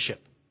relationship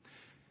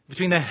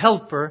between the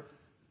Helper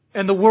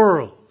and the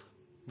world.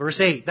 Verse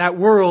 8, that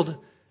world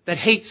that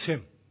hates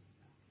Him.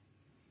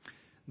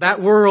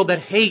 That world that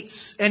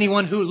hates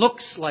anyone who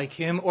looks like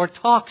Him or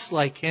talks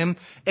like Him,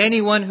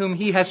 anyone whom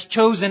He has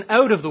chosen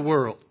out of the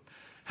world.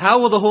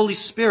 How will the Holy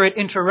Spirit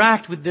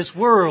interact with this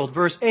world?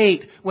 Verse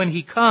 8, when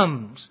He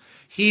comes,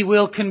 He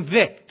will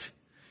convict.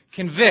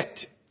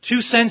 Convict,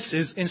 two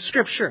senses in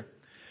Scripture.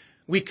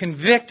 We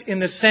convict in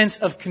the sense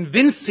of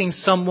convincing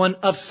someone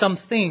of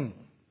something,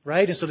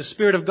 right? And so the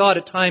Spirit of God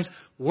at times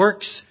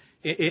works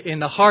in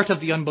the heart of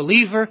the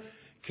unbeliever,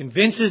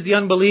 convinces the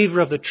unbeliever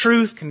of the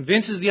truth,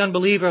 convinces the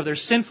unbeliever of their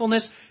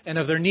sinfulness and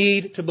of their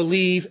need to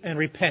believe and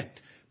repent.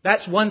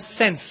 That's one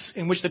sense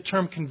in which the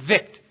term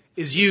convict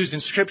is used in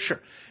Scripture.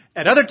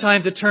 At other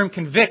times, the term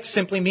convict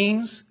simply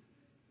means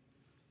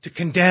to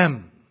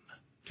condemn,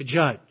 to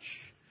judge.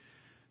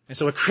 And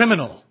so a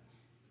criminal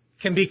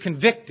can be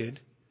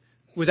convicted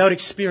without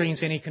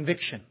experiencing any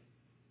conviction.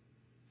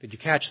 Did you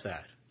catch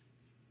that?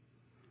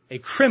 A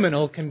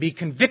criminal can be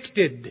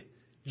convicted,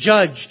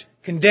 judged,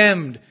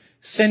 condemned,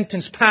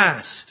 sentence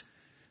passed,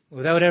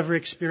 without ever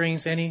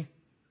experiencing any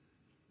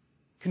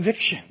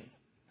conviction,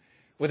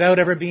 without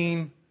ever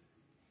being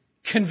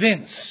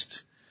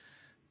convinced.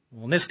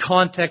 Well, in this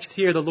context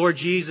here, the Lord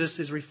Jesus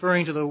is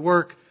referring to the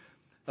work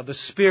of the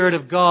Spirit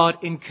of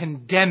God in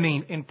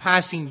condemning, in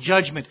passing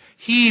judgment.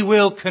 He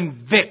will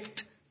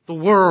convict the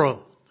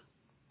world.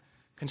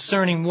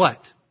 Concerning what?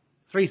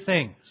 Three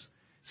things.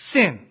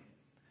 Sin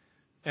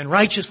and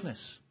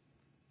righteousness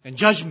and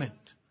judgment.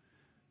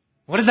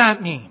 What does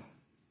that mean?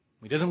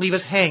 He doesn't leave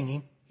us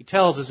hanging. He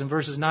tells us in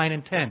verses 9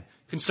 and 10.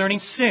 Concerning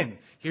sin.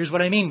 Here's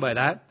what I mean by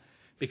that.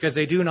 Because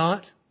they do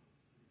not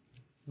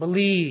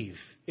believe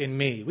in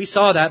me. We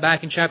saw that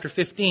back in chapter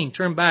 15.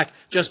 Turn back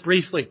just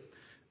briefly.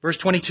 Verse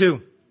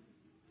 22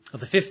 of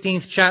the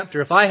 15th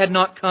chapter. If I had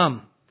not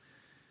come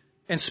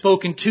and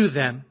spoken to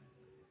them,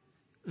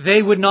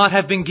 they would not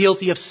have been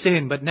guilty of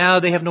sin, but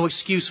now they have no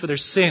excuse for their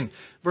sin.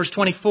 Verse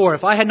 24,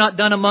 if I had not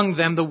done among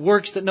them the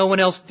works that no one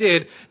else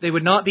did, they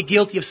would not be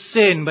guilty of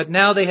sin, but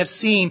now they have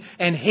seen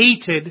and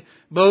hated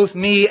both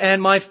me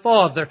and my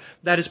Father.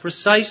 That is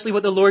precisely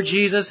what the Lord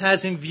Jesus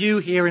has in view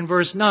here in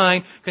verse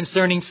 9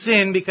 concerning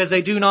sin, because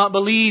they do not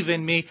believe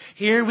in me.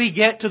 Here we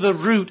get to the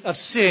root of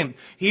sin.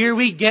 Here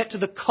we get to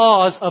the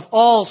cause of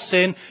all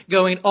sin,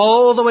 going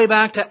all the way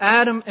back to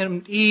Adam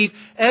and Eve.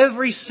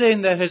 Every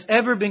sin that has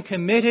ever been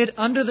committed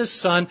under the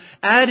sun,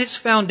 at its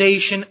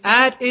foundation,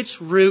 at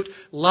its root,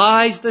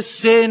 lies the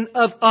sin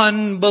of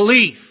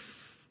unbelief.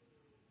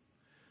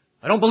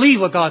 I don't believe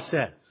what God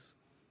says.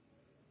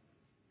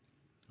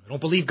 I don't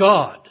believe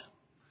God.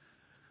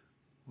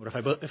 Or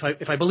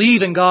if I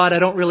believe in God, I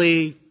don't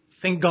really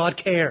think God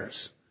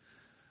cares.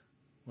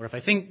 Or if I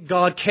think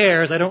God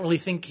cares, I don't really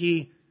think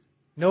He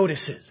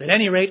notices. At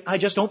any rate, I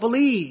just don't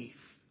believe.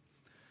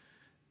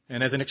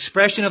 And as an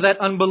expression of that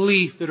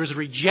unbelief, there is a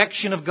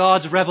rejection of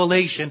God's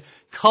revelation,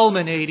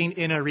 culminating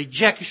in a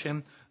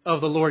rejection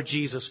of the Lord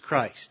Jesus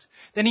Christ.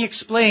 Then he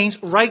explains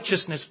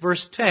righteousness,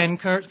 verse 10,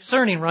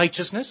 concerning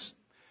righteousness.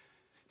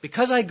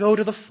 Because I go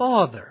to the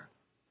Father,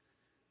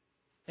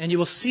 and you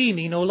will see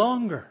me no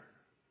longer.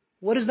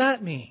 What does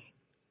that mean?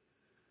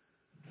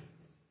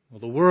 Well,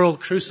 the world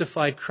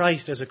crucified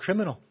Christ as a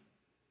criminal.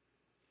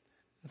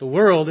 The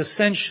world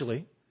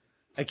essentially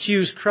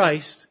accused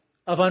Christ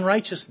of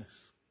unrighteousness.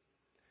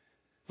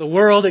 The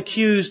world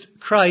accused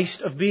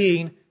Christ of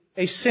being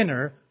a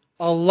sinner,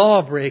 a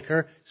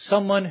lawbreaker,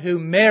 someone who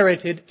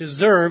merited,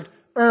 deserved,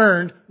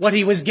 earned what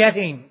He was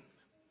getting.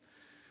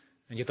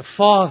 And yet the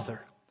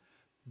Father,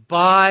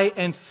 by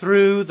and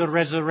through the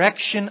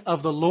resurrection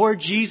of the Lord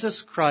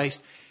Jesus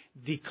Christ,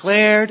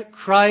 declared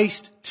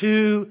Christ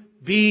to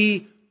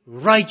be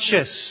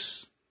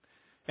righteous.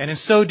 And in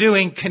so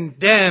doing,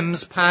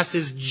 condemns,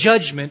 passes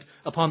judgment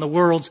upon the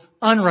world's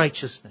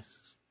unrighteousness.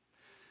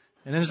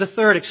 And then there's a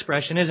third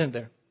expression, isn't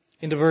there?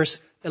 Into verse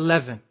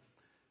 11,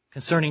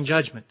 concerning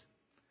judgment.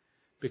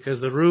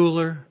 Because the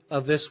ruler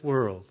of this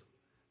world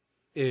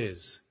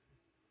is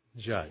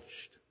judged.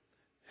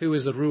 Who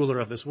is the ruler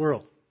of this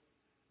world?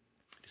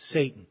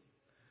 Satan,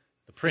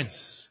 the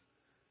prince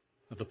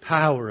of the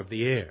power of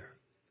the air,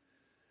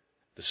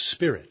 the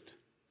spirit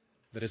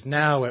that is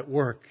now at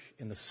work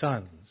in the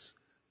sons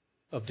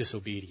of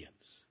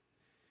disobedience.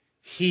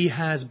 He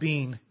has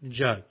been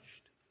judged.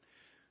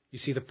 You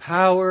see, the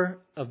power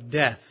of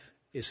death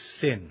is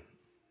sin.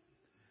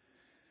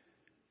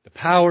 The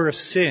power of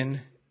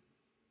sin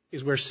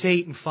is where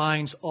Satan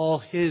finds all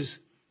his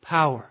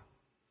power.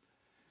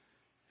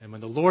 And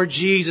when the Lord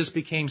Jesus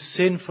became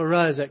sin for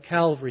us at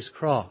Calvary's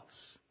cross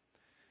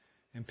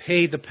and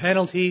paid the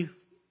penalty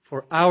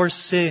for our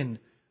sin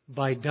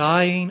by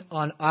dying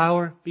on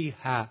our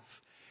behalf,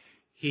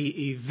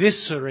 He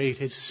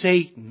eviscerated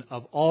Satan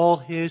of all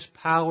his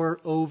power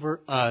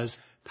over us,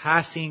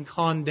 passing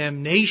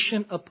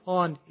condemnation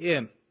upon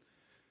him,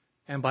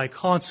 and by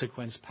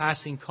consequence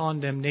passing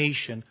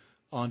condemnation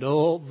on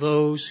all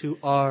those who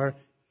are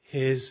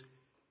His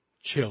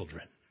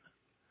children.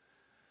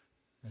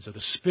 And so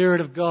the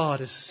Spirit of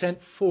God is sent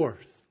forth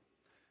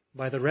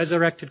by the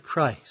resurrected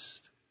Christ.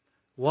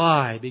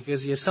 Why?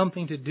 Because He has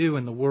something to do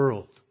in the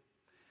world.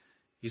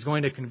 He's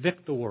going to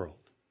convict the world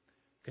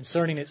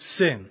concerning its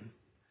sin,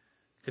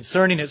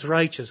 concerning its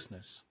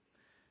righteousness,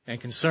 and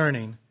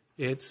concerning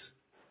its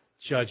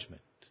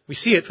judgment. We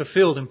see it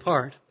fulfilled in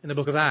part in the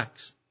book of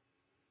Acts.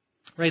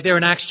 Right there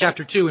in Acts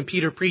chapter 2, when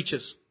Peter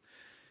preaches,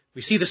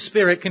 we see the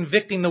Spirit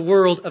convicting the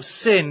world of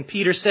sin.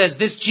 Peter says,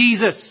 "This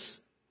Jesus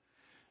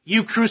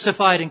you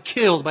crucified and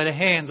killed by the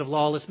hands of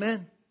lawless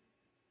men."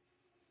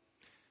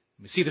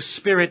 We see the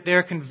Spirit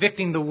there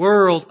convicting the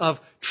world of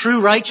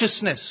true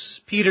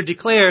righteousness. Peter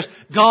declares,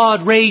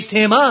 God raised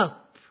Him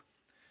up,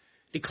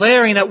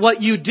 declaring that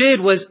what you did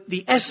was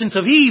the essence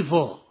of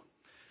evil.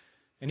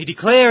 And He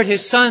declared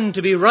His Son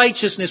to be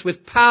righteousness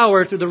with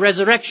power through the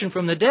resurrection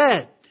from the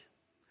dead.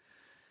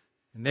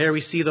 And there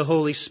we see the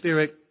Holy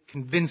Spirit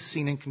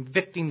convincing and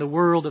convicting the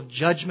world of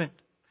judgment.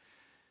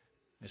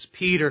 As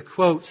Peter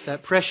quotes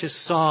that precious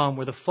psalm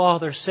where the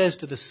Father says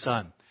to the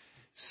Son,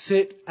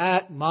 "Sit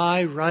at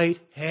my right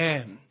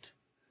hand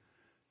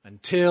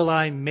until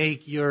I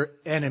make your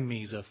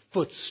enemies a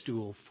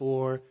footstool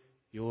for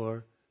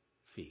your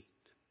feet."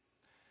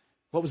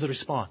 What was the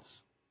response?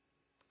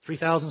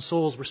 3,000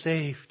 souls were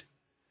saved.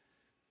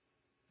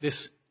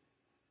 This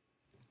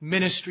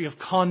ministry of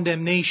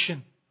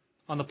condemnation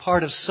on the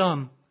part of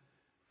some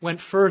went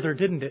further,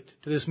 didn't it,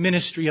 to this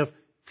ministry of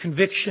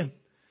conviction,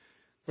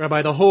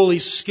 whereby the Holy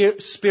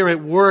Spirit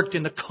worked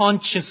in the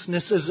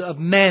consciousnesses of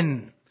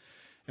men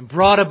and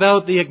brought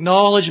about the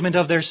acknowledgement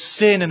of their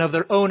sin and of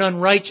their own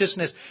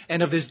unrighteousness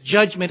and of this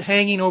judgment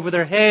hanging over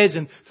their heads,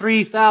 and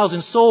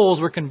 3,000 souls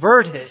were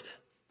converted.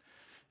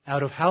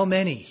 Out of how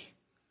many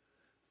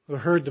who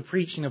heard the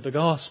preaching of the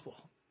gospel?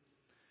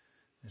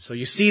 And so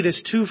you see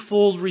this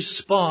twofold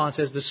response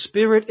as the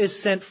Spirit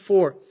is sent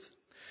forth.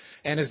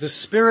 And as the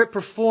Spirit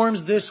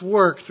performs this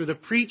work through the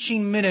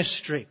preaching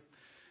ministry,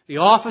 the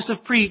office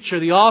of preacher,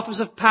 the office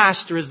of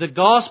pastor, as the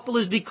gospel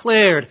is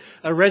declared,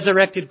 a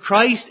resurrected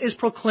Christ is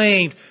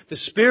proclaimed, the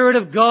Spirit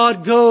of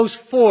God goes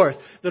forth.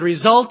 The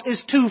result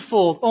is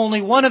twofold,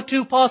 only one of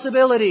two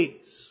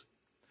possibilities.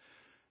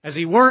 As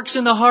He works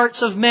in the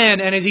hearts of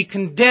men and as He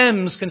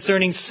condemns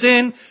concerning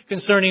sin,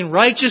 concerning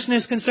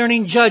righteousness,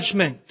 concerning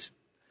judgment,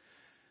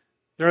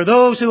 there are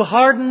those who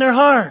harden their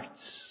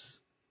hearts,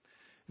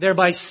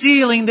 thereby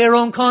sealing their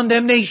own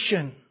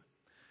condemnation,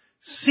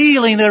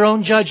 sealing their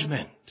own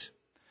judgment.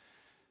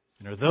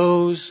 And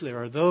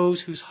there are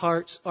those whose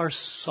hearts are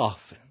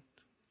softened.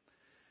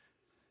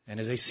 And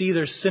as they see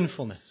their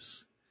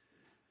sinfulness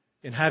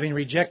in having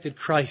rejected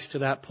Christ to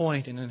that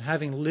point and in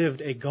having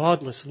lived a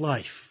godless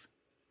life,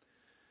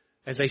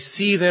 as they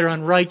see their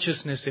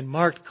unrighteousness in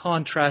marked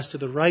contrast to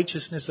the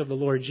righteousness of the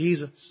Lord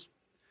Jesus,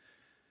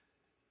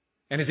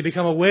 and as they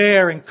become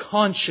aware and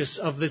conscious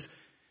of this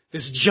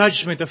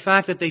judgment, the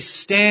fact that they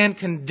stand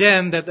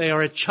condemned, that they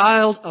are a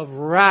child of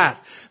wrath,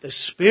 the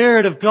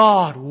Spirit of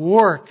God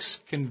works,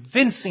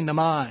 convincing the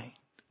mind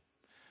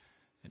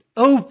and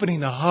opening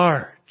the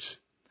heart.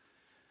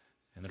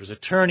 And there is a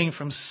turning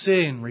from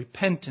sin,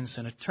 repentance,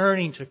 and a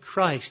turning to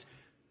Christ,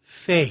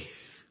 faith.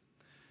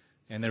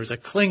 And there is a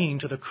clinging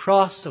to the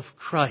cross of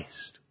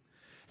Christ.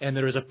 And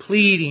there is a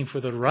pleading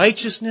for the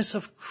righteousness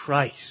of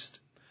Christ,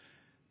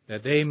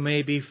 that they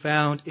may be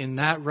found in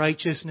that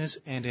righteousness,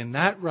 and in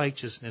that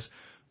righteousness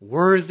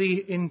worthy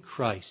in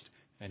Christ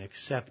and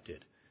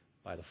accepted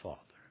by the Father.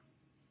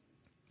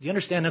 Do you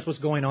understand that's what's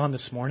going on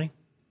this morning?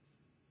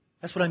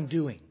 That's what I'm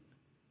doing.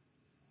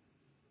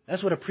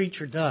 That's what a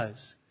preacher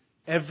does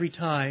every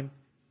time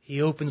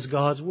he opens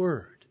God's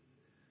Word.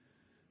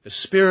 The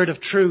Spirit of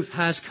truth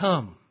has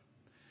come,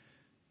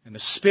 and the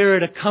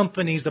Spirit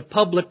accompanies the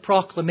public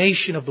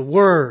proclamation of the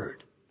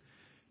Word.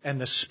 And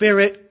the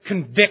Spirit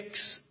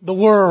convicts the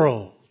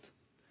world.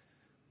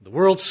 The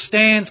world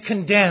stands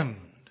condemned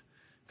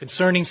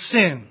concerning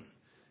sin,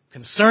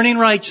 concerning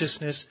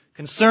righteousness,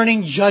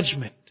 concerning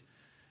judgment.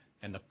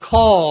 And the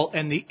call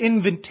and the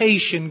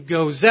invitation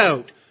goes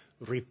out,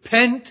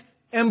 repent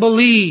and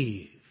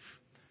believe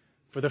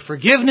for the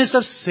forgiveness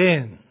of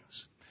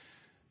sins,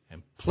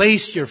 and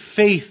place your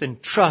faith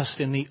and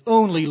trust in the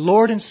only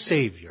Lord and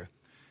Savior,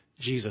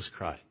 Jesus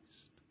Christ.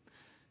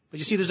 But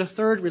you see, there's a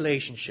third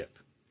relationship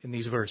in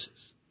these verses.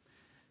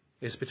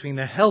 It's between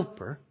the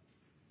helper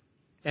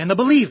and the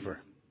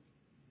believer.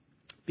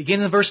 It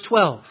begins in verse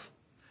 12.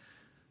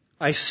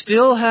 I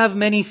still have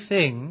many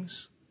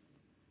things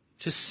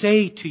to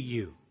say to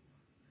you,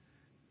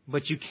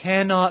 but you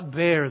cannot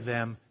bear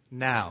them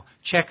now.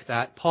 Check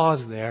that.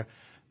 Pause there.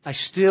 I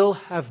still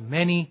have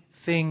many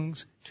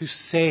things to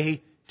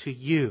say to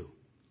you.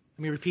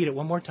 Let me repeat it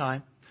one more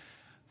time.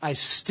 I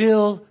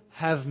still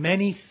have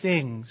many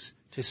things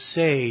to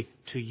say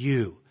to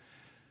you.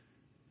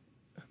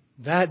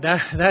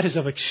 That is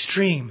of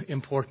extreme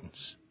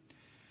importance.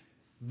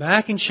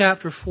 Back in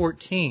chapter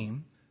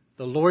 14,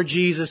 the Lord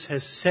Jesus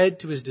has said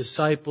to His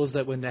disciples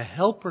that when the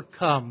Helper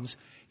comes,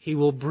 He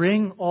will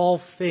bring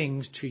all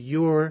things to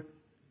your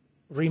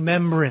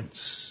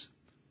remembrance.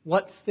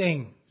 What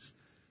things?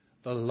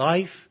 The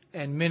life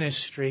and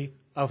ministry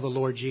of the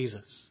Lord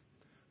Jesus.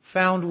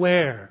 Found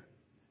where?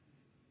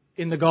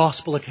 In the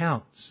Gospel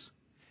accounts.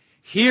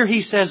 Here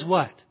He says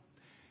what?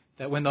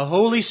 That when the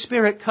Holy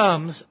Spirit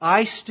comes,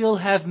 I still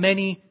have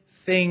many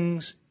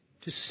things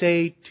to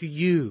say to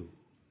you.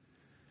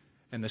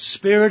 And the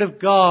Spirit of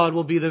God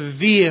will be the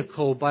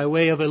vehicle by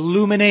way of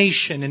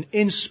illumination and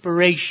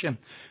inspiration,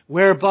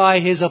 whereby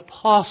His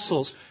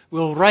apostles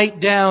will write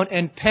down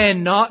and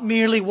pen not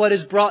merely what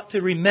is brought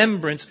to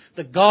remembrance,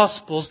 the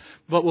Gospels,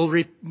 but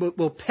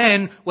will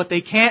pen what they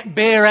can't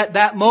bear at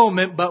that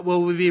moment, but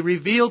will be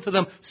revealed to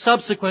them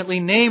subsequently,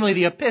 namely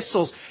the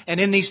epistles. And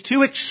in these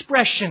two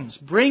expressions,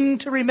 bring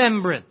to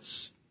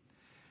remembrance,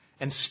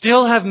 and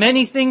still have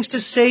many things to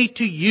say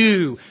to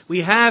you.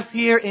 We have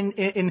here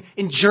in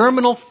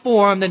germinal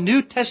form the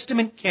New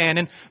Testament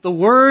canon, the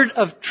Word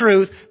of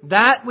truth,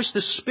 that which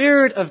the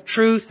Spirit of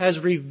truth has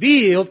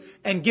revealed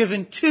and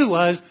given to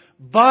us,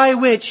 by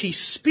which He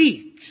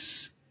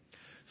speaks,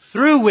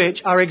 through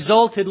which our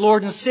exalted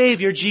Lord and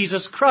Savior,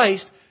 Jesus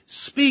Christ,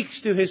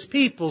 speaks to His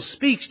people,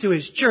 speaks to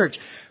His church.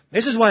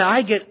 This is why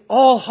I get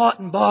all hot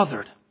and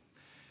bothered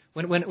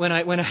when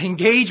I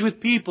engage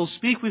with people,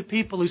 speak with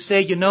people who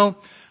say,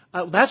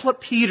 that's what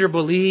Peter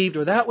believed,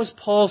 or that was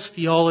Paul's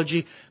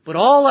theology, but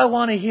all I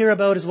want to hear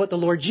about is what the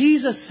Lord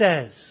Jesus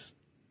says.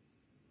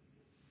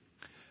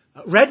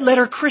 Red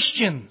letter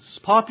Christians,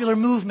 popular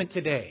movement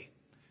today,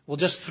 will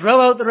just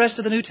throw out the rest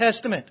of the New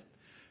Testament.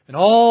 And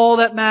all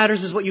that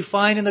matters is what you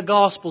find in the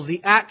Gospels,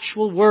 the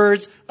actual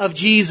words of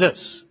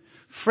Jesus.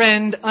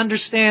 Friend,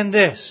 understand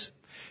this.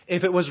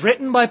 If it was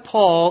written by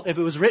Paul, if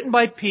it was written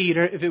by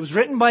Peter, if it was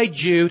written by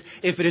Jude,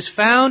 if it is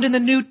found in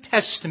the New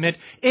Testament,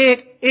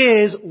 it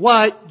is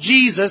what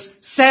Jesus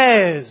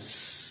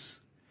says.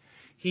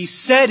 He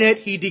said it,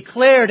 He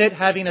declared it,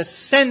 having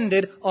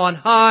ascended on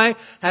high,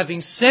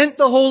 having sent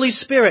the Holy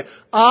Spirit.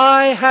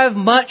 I have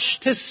much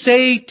to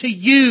say to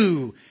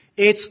you.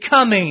 It's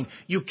coming.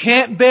 You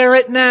can't bear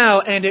it now,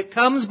 and it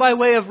comes by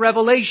way of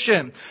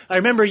revelation. I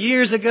remember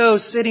years ago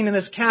sitting in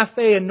this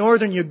cafe in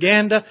northern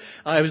Uganda.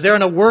 I was there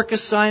on a work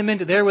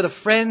assignment, there with a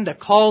friend, a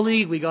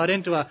colleague. We got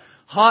into a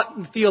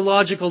hot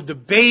theological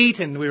debate,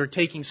 and we were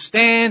taking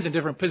stands in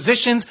different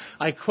positions.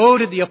 I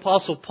quoted the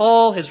Apostle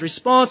Paul. His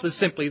response was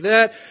simply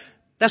that.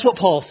 That's what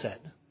Paul said.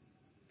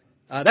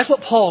 That's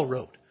what Paul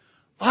wrote.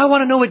 I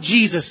want to know what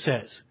Jesus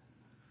says.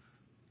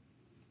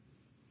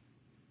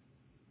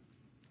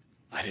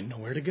 I didn't know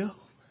where to go.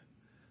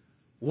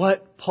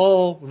 What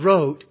Paul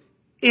wrote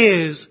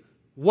is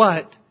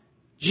what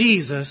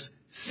Jesus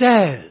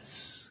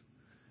says.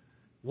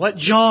 What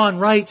John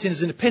writes in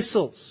his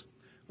epistles,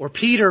 or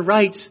Peter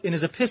writes in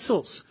his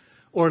epistles,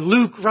 or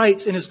Luke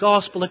writes in his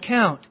gospel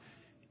account,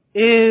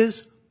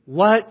 is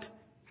what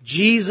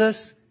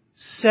Jesus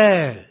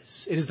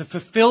says. It is the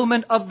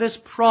fulfillment of this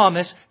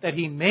promise that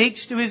He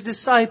makes to His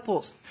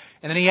disciples.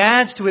 And then He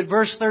adds to it,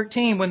 verse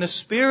 13, when the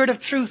Spirit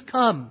of truth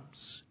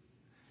comes,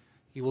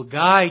 He will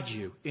guide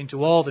you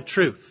into all the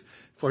truth.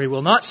 For He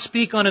will not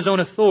speak on His own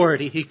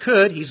authority. He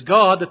could. He's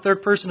God, the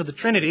third person of the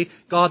Trinity,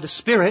 God the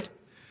Spirit.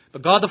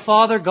 But God the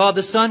Father, God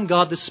the Son,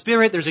 God the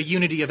Spirit, there's a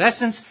unity of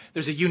essence,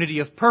 there's a unity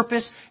of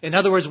purpose. In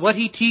other words, what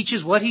He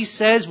teaches, what He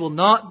says will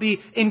not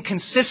be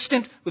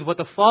inconsistent with what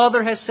the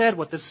Father has said,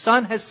 what the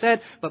Son has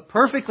said, but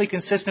perfectly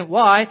consistent.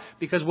 Why?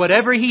 Because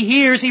whatever He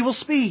hears, He will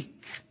speak.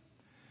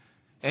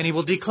 And He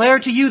will declare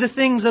to you the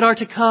things that are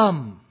to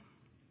come.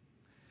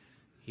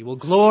 He will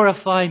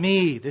glorify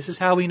Me. This is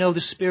how we know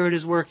the Spirit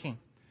is working.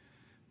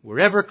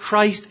 Wherever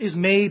Christ is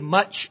made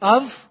much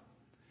of,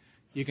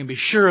 you can be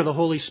sure the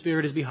Holy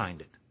Spirit is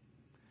behind it.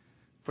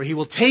 For He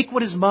will take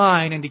what is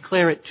mine and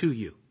declare it to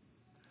you.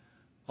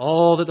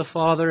 All that the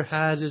Father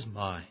has is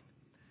mine.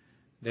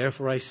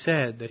 Therefore I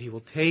said that He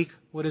will take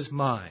what is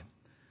mine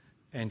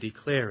and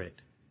declare it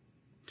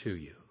to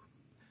you.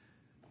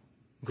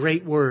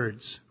 Great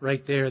words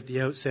right there at the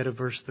outset of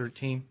verse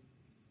 13.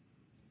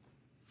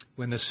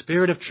 When the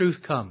Spirit of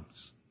truth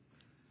comes,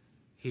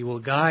 He will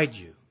guide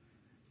you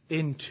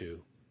into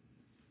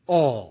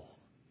all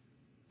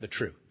the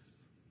truth.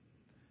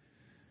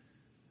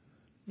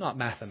 Not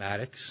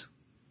mathematics,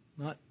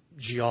 not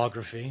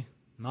geography,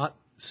 not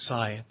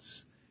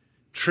science.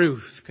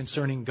 Truth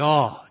concerning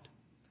God,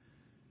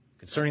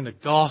 concerning the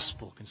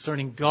gospel,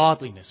 concerning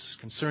godliness,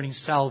 concerning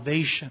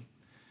salvation.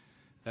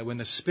 That when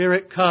the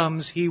Spirit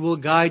comes, He will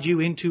guide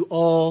you into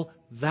all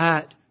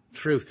that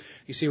truth.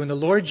 You see, when the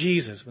Lord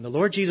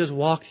Jesus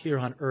walked here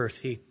on earth,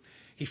 He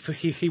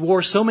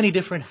wore so many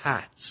different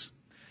hats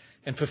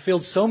and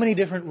fulfilled so many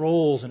different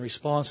roles and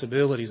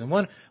responsibilities. And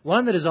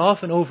one that is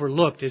often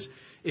overlooked is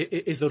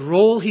the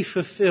role He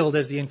fulfilled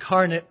as the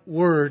incarnate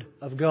Word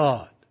of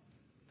God.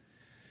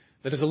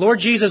 That as the Lord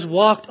Jesus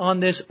walked on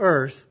this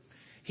earth,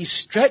 He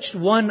stretched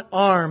one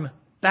arm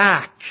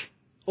back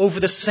over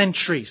the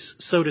centuries,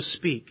 so to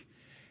speak.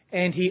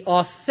 And He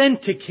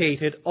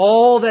authenticated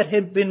all that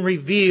had been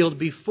revealed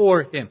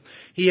before Him.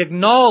 He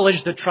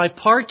acknowledged the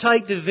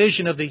tripartite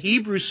division of the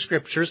Hebrew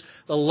Scriptures,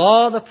 the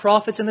law, the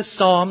prophets, and the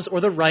Psalms, or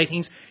the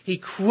writings. He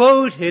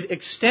quoted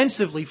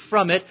extensively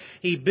from it.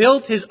 He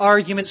built his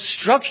argument,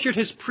 structured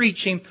his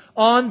preaching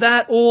on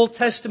that Old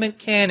Testament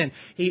canon.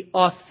 He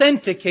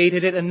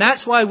authenticated it, and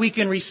that's why we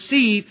can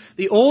receive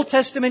the Old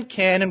Testament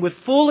canon with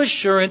full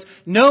assurance,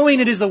 knowing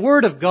it is the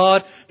Word of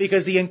God,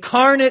 because the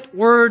incarnate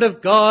Word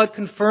of God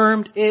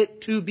confirmed it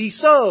to be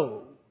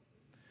so.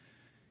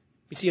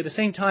 You see, at the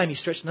same time, He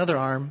stretched another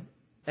arm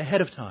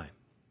ahead of time.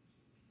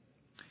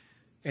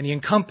 And He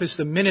encompassed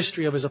the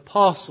ministry of His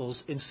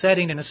apostles in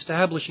setting and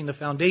establishing the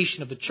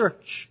foundation of the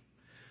church.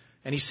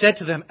 And He said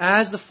to them,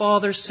 "As the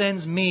Father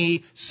sends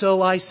me,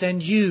 so I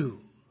send you."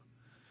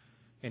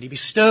 And He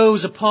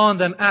bestows upon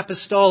them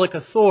apostolic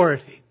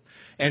authority.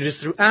 And it is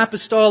through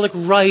apostolic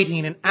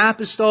writing and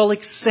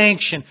apostolic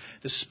sanction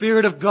the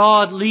Spirit of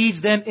God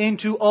leads them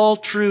into all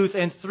truth.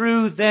 And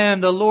through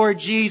them, the Lord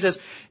Jesus,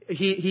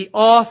 He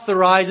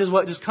authorizes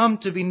what has come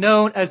to be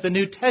known as the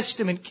New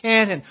Testament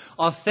canon,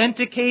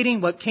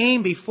 authenticating what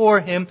came before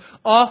Him,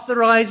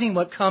 authorizing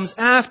what comes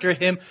after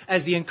Him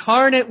as the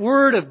incarnate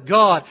Word of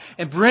God,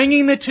 and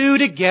bringing the two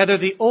together,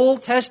 the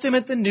Old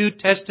Testament, the New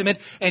Testament.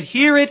 And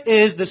here it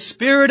is, the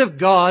Spirit of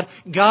God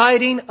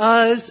guiding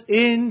us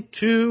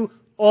into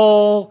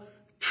all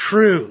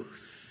truth.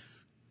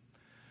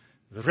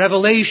 The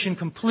revelation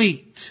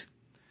complete.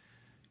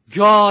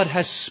 God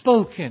has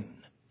spoken.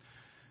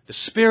 The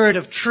Spirit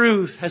of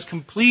truth has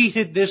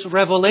completed this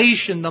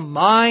revelation, the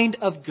mind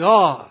of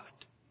God.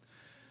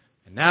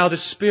 And now the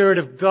Spirit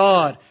of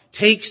God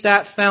takes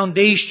that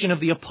foundation of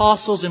the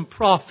apostles and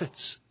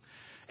prophets,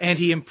 and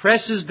He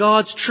impresses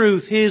God's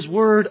truth, His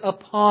Word,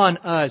 upon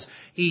us.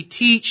 He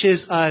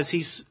teaches us.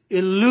 He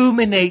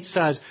illuminates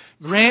us,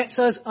 grants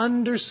us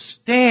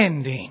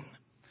understanding,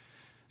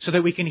 so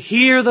that we can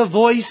hear the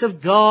voice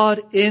of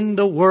God in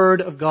the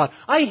Word of God.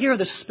 I hear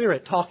the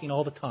Spirit talking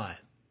all the time.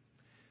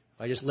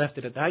 If I just left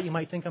it at that, you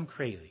might think I'm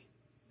crazy.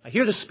 I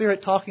hear the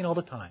Spirit talking all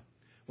the time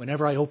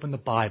whenever I open the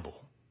Bible.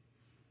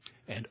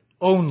 And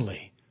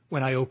only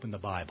when I open the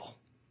Bible.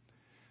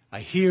 I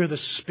hear the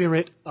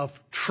Spirit of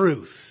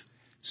truth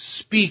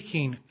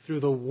speaking through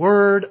the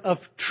Word of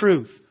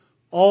truth,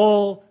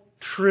 all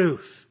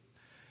truth,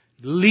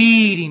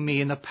 leading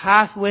me in the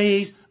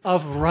pathways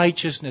of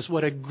righteousness.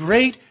 What a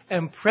great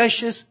and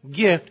precious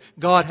gift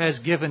God has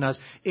given us.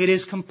 It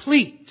is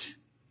complete.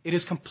 It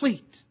is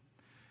complete.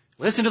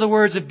 Listen to the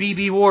words of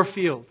B.B.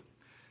 Warfield.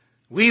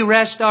 We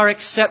rest our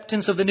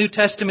acceptance of the New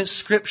Testament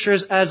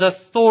Scriptures as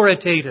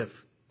authoritative,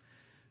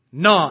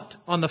 not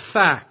on the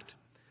fact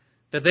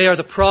that they are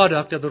the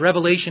product of the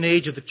revelation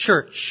age of the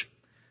church,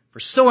 for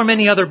so are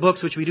many other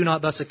books which we do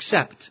not thus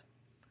accept,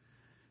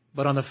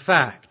 but on the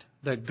fact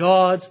that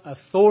God's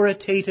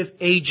authoritative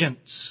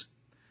agents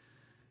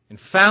in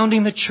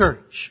founding the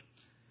church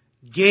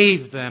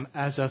gave them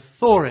as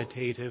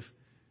authoritative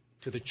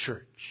to the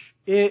church.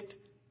 It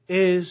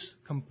is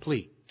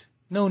complete.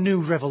 No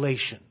new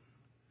revelation.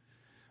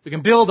 We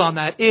can build on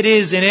that. It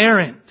is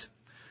inerrant.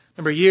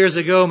 Remember years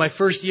ago, my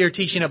first year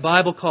teaching at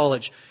Bible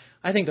college,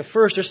 I think the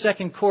first or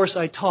second course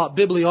I taught,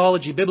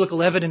 bibliology,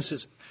 biblical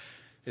evidences.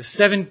 This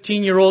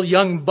 17-year-old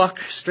young buck,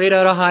 straight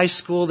out of high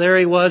school, there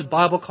he was,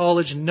 Bible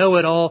college,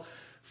 know-it-all.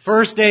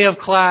 First day of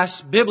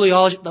class,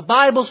 bibliology. The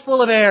Bible's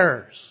full of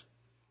errors.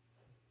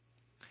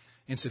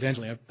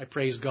 Incidentally, I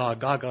praise God.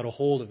 God got a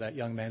hold of that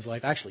young man's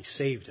life, actually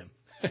saved him.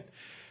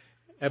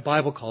 At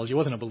Bible college, he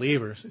wasn't a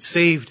believer. It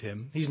saved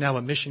him. He's now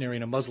a missionary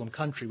in a Muslim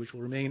country, which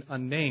will remain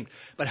unnamed.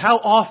 But how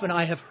often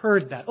I have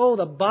heard that. Oh,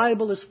 the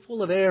Bible is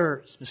full of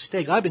errors,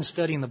 mistakes. I've been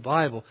studying the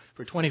Bible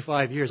for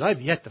 25 years.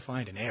 I've yet to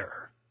find an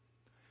error.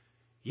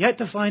 Yet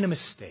to find a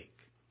mistake.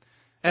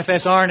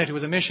 F.S. Arnott, who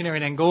was a missionary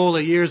in Angola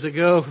years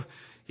ago,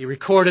 he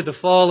recorded the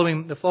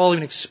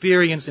following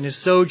experience in his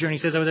sojourn. He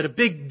says, I was at a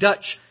big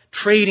Dutch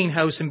trading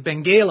house in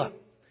Benguela,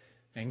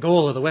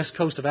 Angola, the west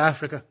coast of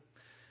Africa,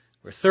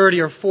 where 30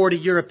 or 40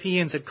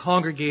 Europeans had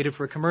congregated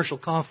for a commercial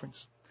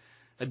conference.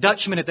 A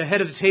Dutchman at the head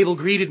of the table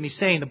greeted me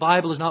saying, the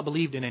Bible is not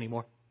believed in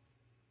anymore.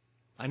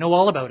 I know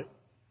all about it.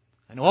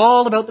 I know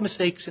all about the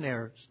mistakes and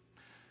errors.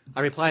 I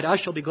replied, I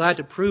shall be glad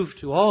to prove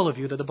to all of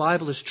you that the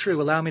Bible is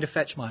true. Allow me to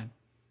fetch mine.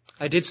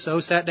 I did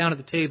so, sat down at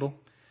the table,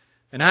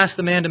 and asked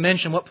the man to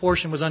mention what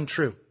portion was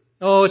untrue.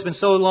 Oh, it's been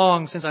so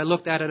long since I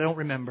looked at it, I don't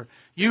remember.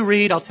 You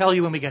read, I'll tell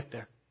you when we get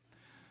there.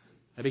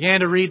 I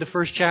began to read the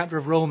first chapter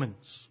of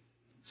Romans,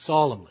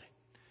 solemnly.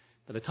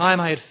 By the time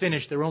I had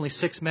finished, there were only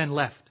 6 men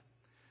left.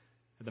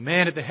 And the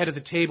man at the head of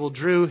the table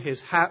drew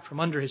his hat from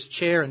under his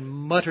chair and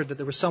muttered that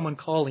there was someone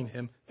calling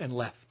him and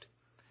left.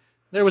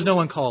 There was no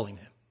one calling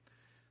him.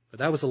 But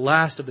that was the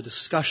last of the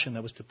discussion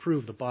that was to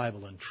prove the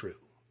Bible untrue.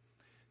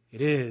 It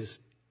is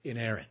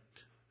inerrant.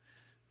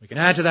 We can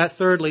add to that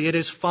thirdly, it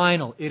is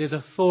final. It is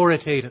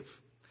authoritative.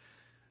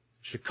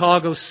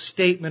 Chicago's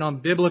statement on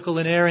biblical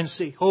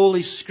inerrancy,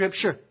 Holy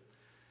Scripture,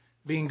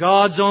 being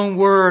God's own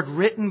Word,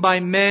 written by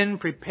men,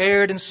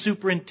 prepared and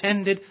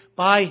superintended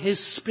by His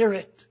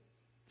Spirit,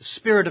 the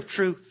Spirit of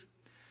truth,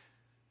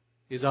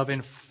 is of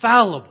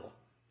infallible,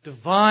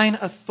 divine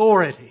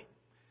authority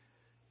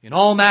in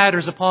all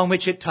matters upon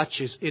which it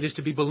touches. It is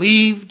to be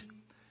believed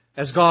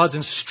as God's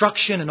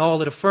instruction in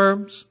all it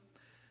affirms,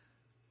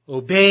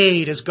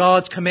 obeyed as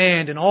God's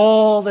command in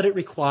all that it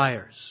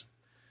requires,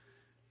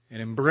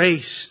 and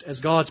embraced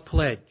as God's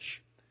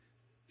pledge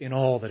in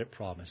all that it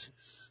promises.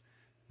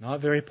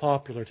 Not very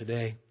popular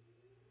today.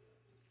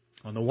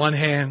 On the one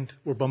hand,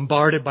 we're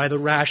bombarded by the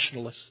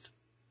rationalist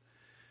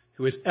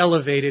who has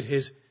elevated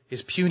his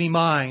puny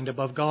mind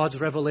above God's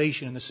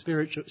revelation in the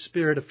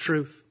spirit of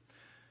truth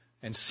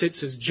and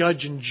sits as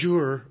judge and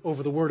juror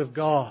over the Word of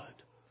God.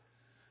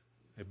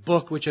 A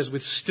book which has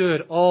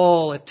withstood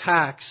all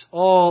attacks,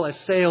 all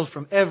assailed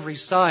from every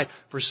side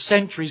for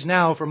centuries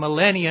now, for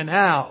millennia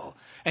now.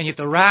 And yet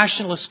the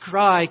rationalist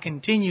cry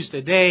continues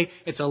today.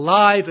 It's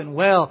alive and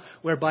well,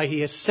 whereby he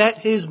has set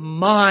his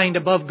mind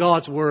above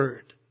God's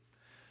Word.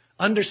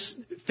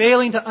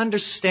 Failing to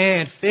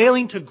understand,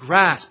 failing to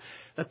grasp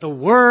that the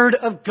Word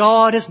of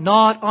God is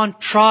not on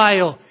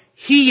trial.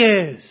 He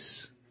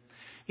is.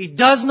 He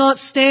does not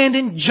stand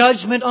in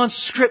judgment on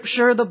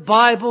Scripture, the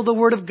Bible, the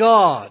Word of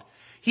God.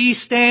 He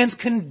stands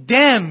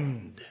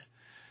condemned.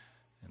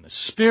 And the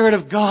Spirit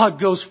of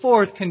God goes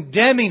forth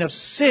condemning of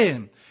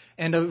sin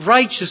and of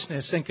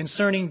righteousness and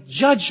concerning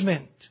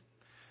judgment.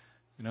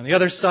 And on the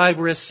other side,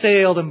 we're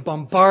assailed and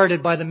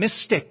bombarded by the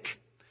mystic.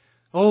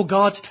 Oh,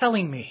 God's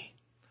telling me.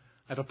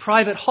 I have a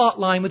private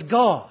hotline with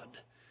God.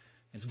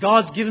 It's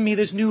God's given me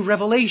this new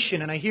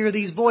revelation, and I hear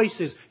these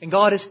voices, and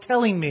God is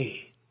telling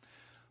me.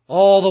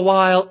 All the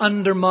while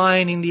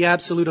undermining the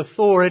absolute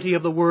authority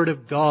of the Word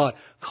of God,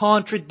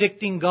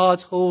 contradicting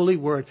God's holy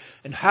Word,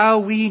 and how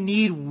we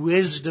need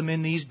wisdom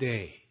in these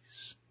days.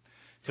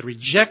 To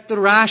reject the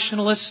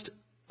rationalist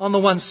on the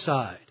one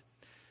side,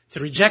 to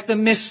reject the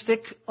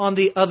mystic on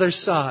the other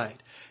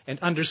side, and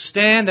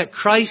understand that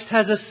Christ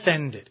has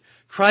ascended.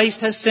 Christ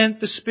has sent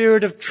the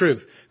Spirit of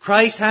truth.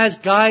 Christ has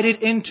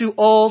guided into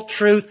all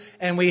truth,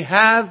 and we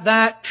have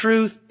that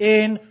truth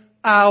in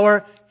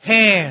our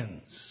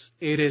hands.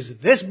 It is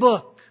this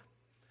book.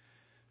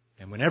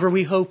 And whenever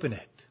we open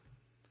it,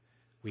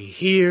 we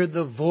hear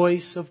the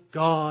voice of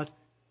God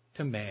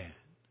to man.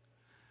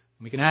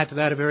 We can add to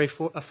that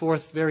a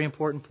fourth very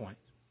important point.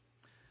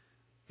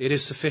 It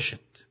is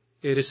sufficient.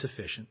 It is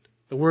sufficient.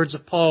 The words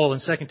of Paul in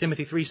 2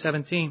 Timothy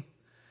 3:17.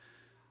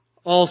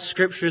 All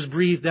Scripture is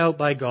breathed out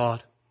by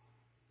God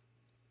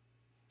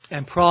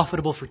and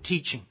profitable for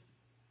teaching.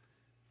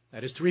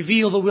 That is to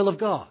reveal the will of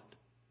God.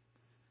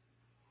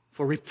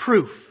 For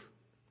reproof.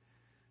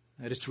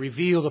 That is to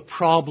reveal the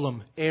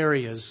problem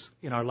areas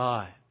in our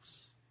lives.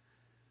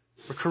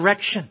 For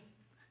correction.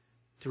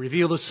 To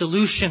reveal the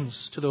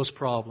solutions to those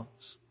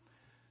problems.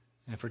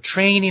 And for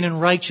training in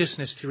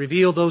righteousness, to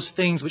reveal those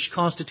things which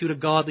constitute a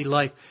godly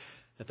life,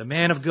 that the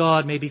man of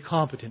God may be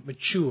competent,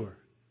 mature,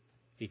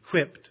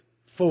 equipped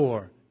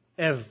for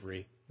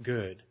every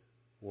good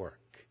work.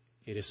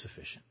 It is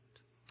sufficient.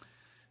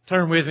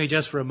 Turn with me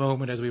just for a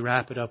moment as we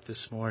wrap it up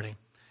this morning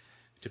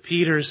to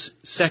Peter's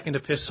second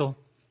epistle.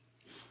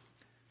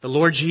 The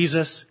Lord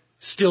Jesus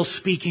still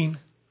speaking.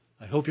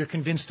 I hope you're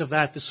convinced of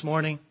that this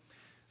morning.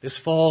 This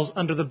falls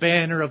under the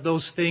banner of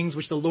those things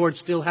which the Lord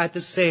still had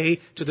to say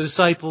to the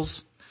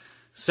disciples.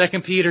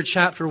 2 Peter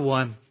chapter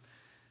 1.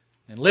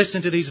 And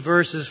listen to these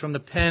verses from the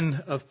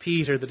pen of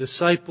Peter, the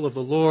disciple of the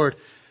Lord.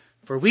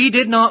 For we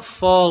did not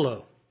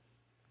follow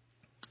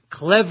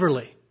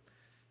cleverly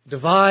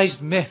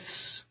devised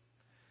myths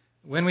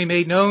when we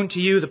made known to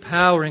you the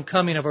power and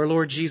coming of our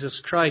Lord Jesus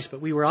Christ,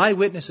 but we were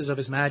eyewitnesses of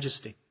His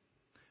majesty.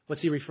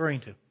 What's he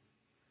referring to?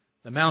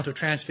 The Mount of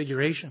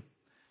Transfiguration.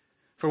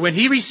 For when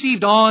He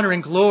received honor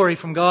and glory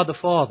from God the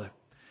Father,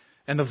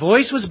 and the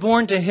voice was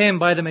borne to Him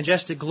by the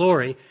majestic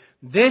glory,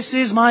 this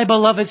is my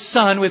beloved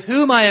Son, with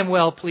whom I am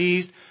well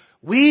pleased,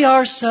 we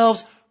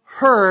ourselves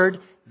heard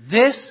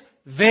this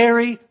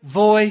very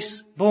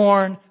voice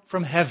borne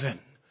from heaven.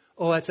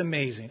 Oh, that's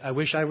amazing. I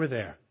wish I were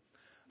there.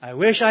 I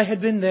wish I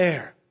had been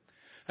there.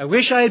 I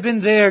wish I had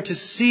been there to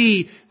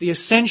see the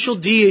essential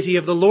deity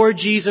of the Lord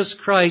Jesus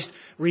Christ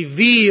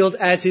revealed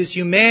as His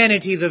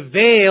humanity. The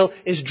veil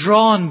is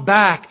drawn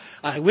back.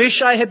 I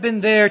wish I had been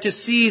there to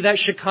see that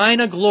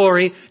Shekinah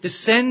glory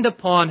descend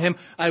upon Him.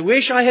 I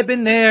wish I had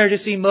been there to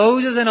see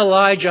Moses and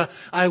Elijah.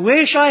 I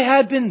wish I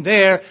had been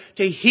there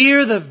to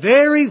hear the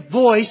very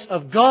voice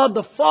of God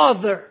the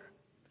Father.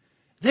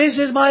 This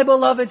is my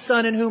beloved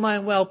Son in whom I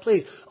am well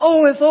pleased.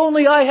 Oh, if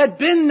only I had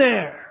been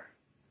there.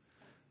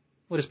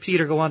 What does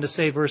Peter go on to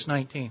say, verse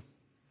 19?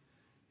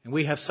 And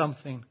we have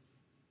something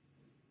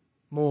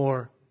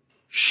more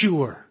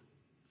sure,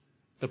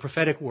 the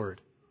prophetic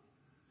word,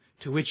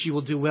 to which you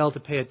will do well to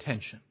pay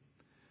attention,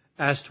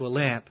 as to a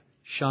lamp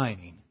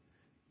shining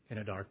in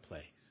a dark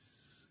place.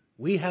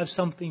 We have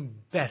something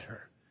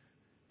better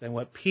than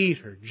what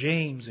Peter,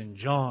 James, and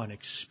John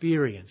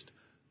experienced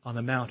on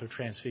the Mount of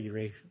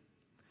Transfiguration.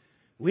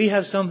 We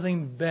have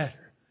something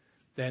better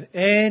than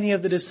any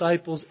of the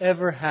disciples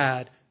ever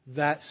had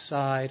that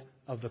side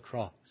of the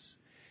cross.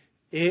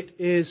 It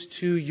is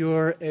to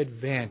your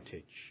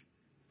advantage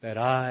that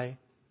I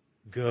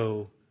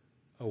go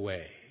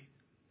away.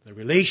 The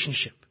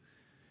relationship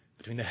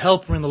between the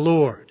Helper and the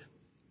Lord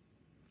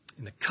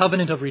in the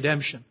covenant of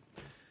redemption,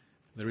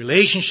 the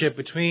relationship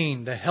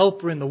between the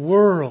Helper and the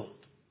world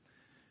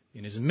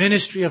in His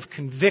ministry of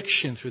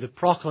conviction through the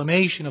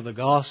proclamation of the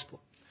gospel,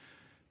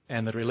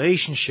 and the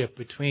relationship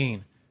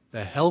between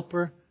the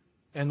Helper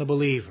and the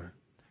believer,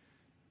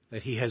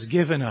 that He has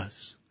given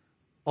us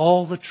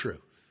all the truth,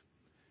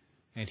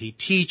 and He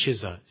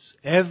teaches us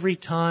every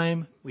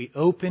time we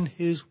open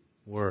His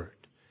Word,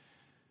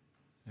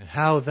 and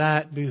how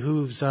that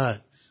behooves us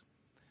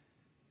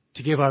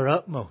to give our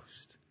utmost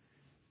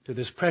to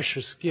this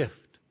precious gift,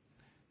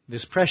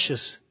 this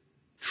precious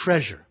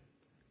treasure,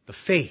 the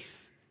faith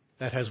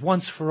that has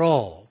once for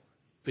all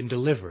been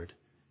delivered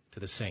to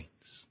the saints.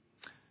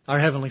 Our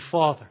Heavenly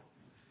Father,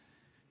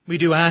 we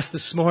do ask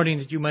this morning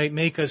that You might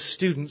make us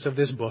students of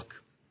this book.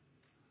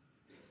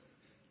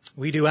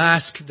 We do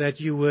ask that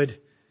You would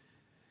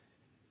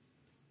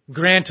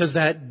grant us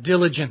that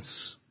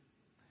diligence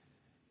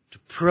to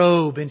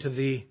probe into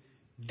the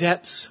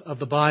depths of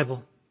the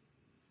Bible.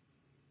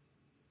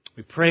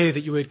 We pray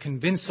that You would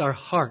convince our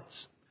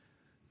hearts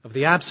of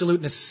the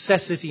absolute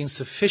necessity and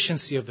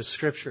sufficiency of the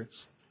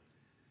Scriptures.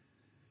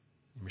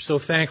 And we're so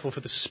thankful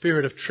for the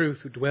Spirit of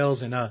truth who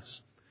dwells in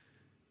us,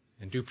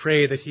 and do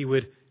pray that He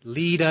would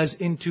lead us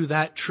into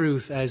that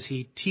truth as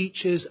He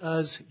teaches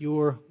us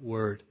Your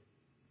Word.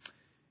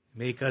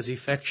 Make us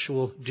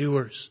effectual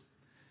doers,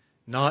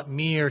 not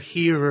mere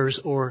hearers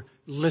or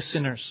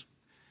listeners.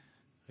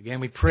 Again,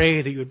 we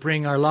pray that You would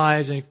bring our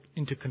lives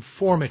into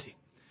conformity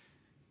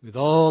with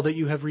all that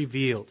You have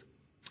revealed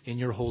in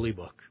Your holy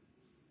book.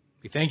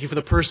 We thank You for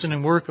the person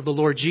and work of the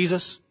Lord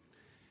Jesus.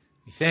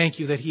 We thank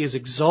You that He is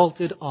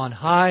exalted on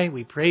high.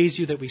 We praise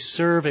You that we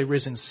serve a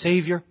risen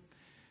Savior.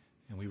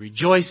 And we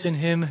rejoice in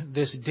Him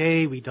this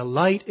day. We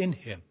delight in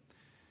Him.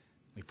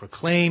 We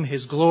proclaim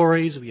His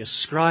glories. We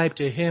ascribe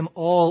to Him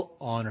all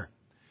honor.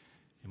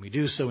 And we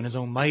do so in His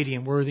own mighty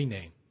and worthy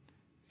name.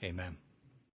 Amen.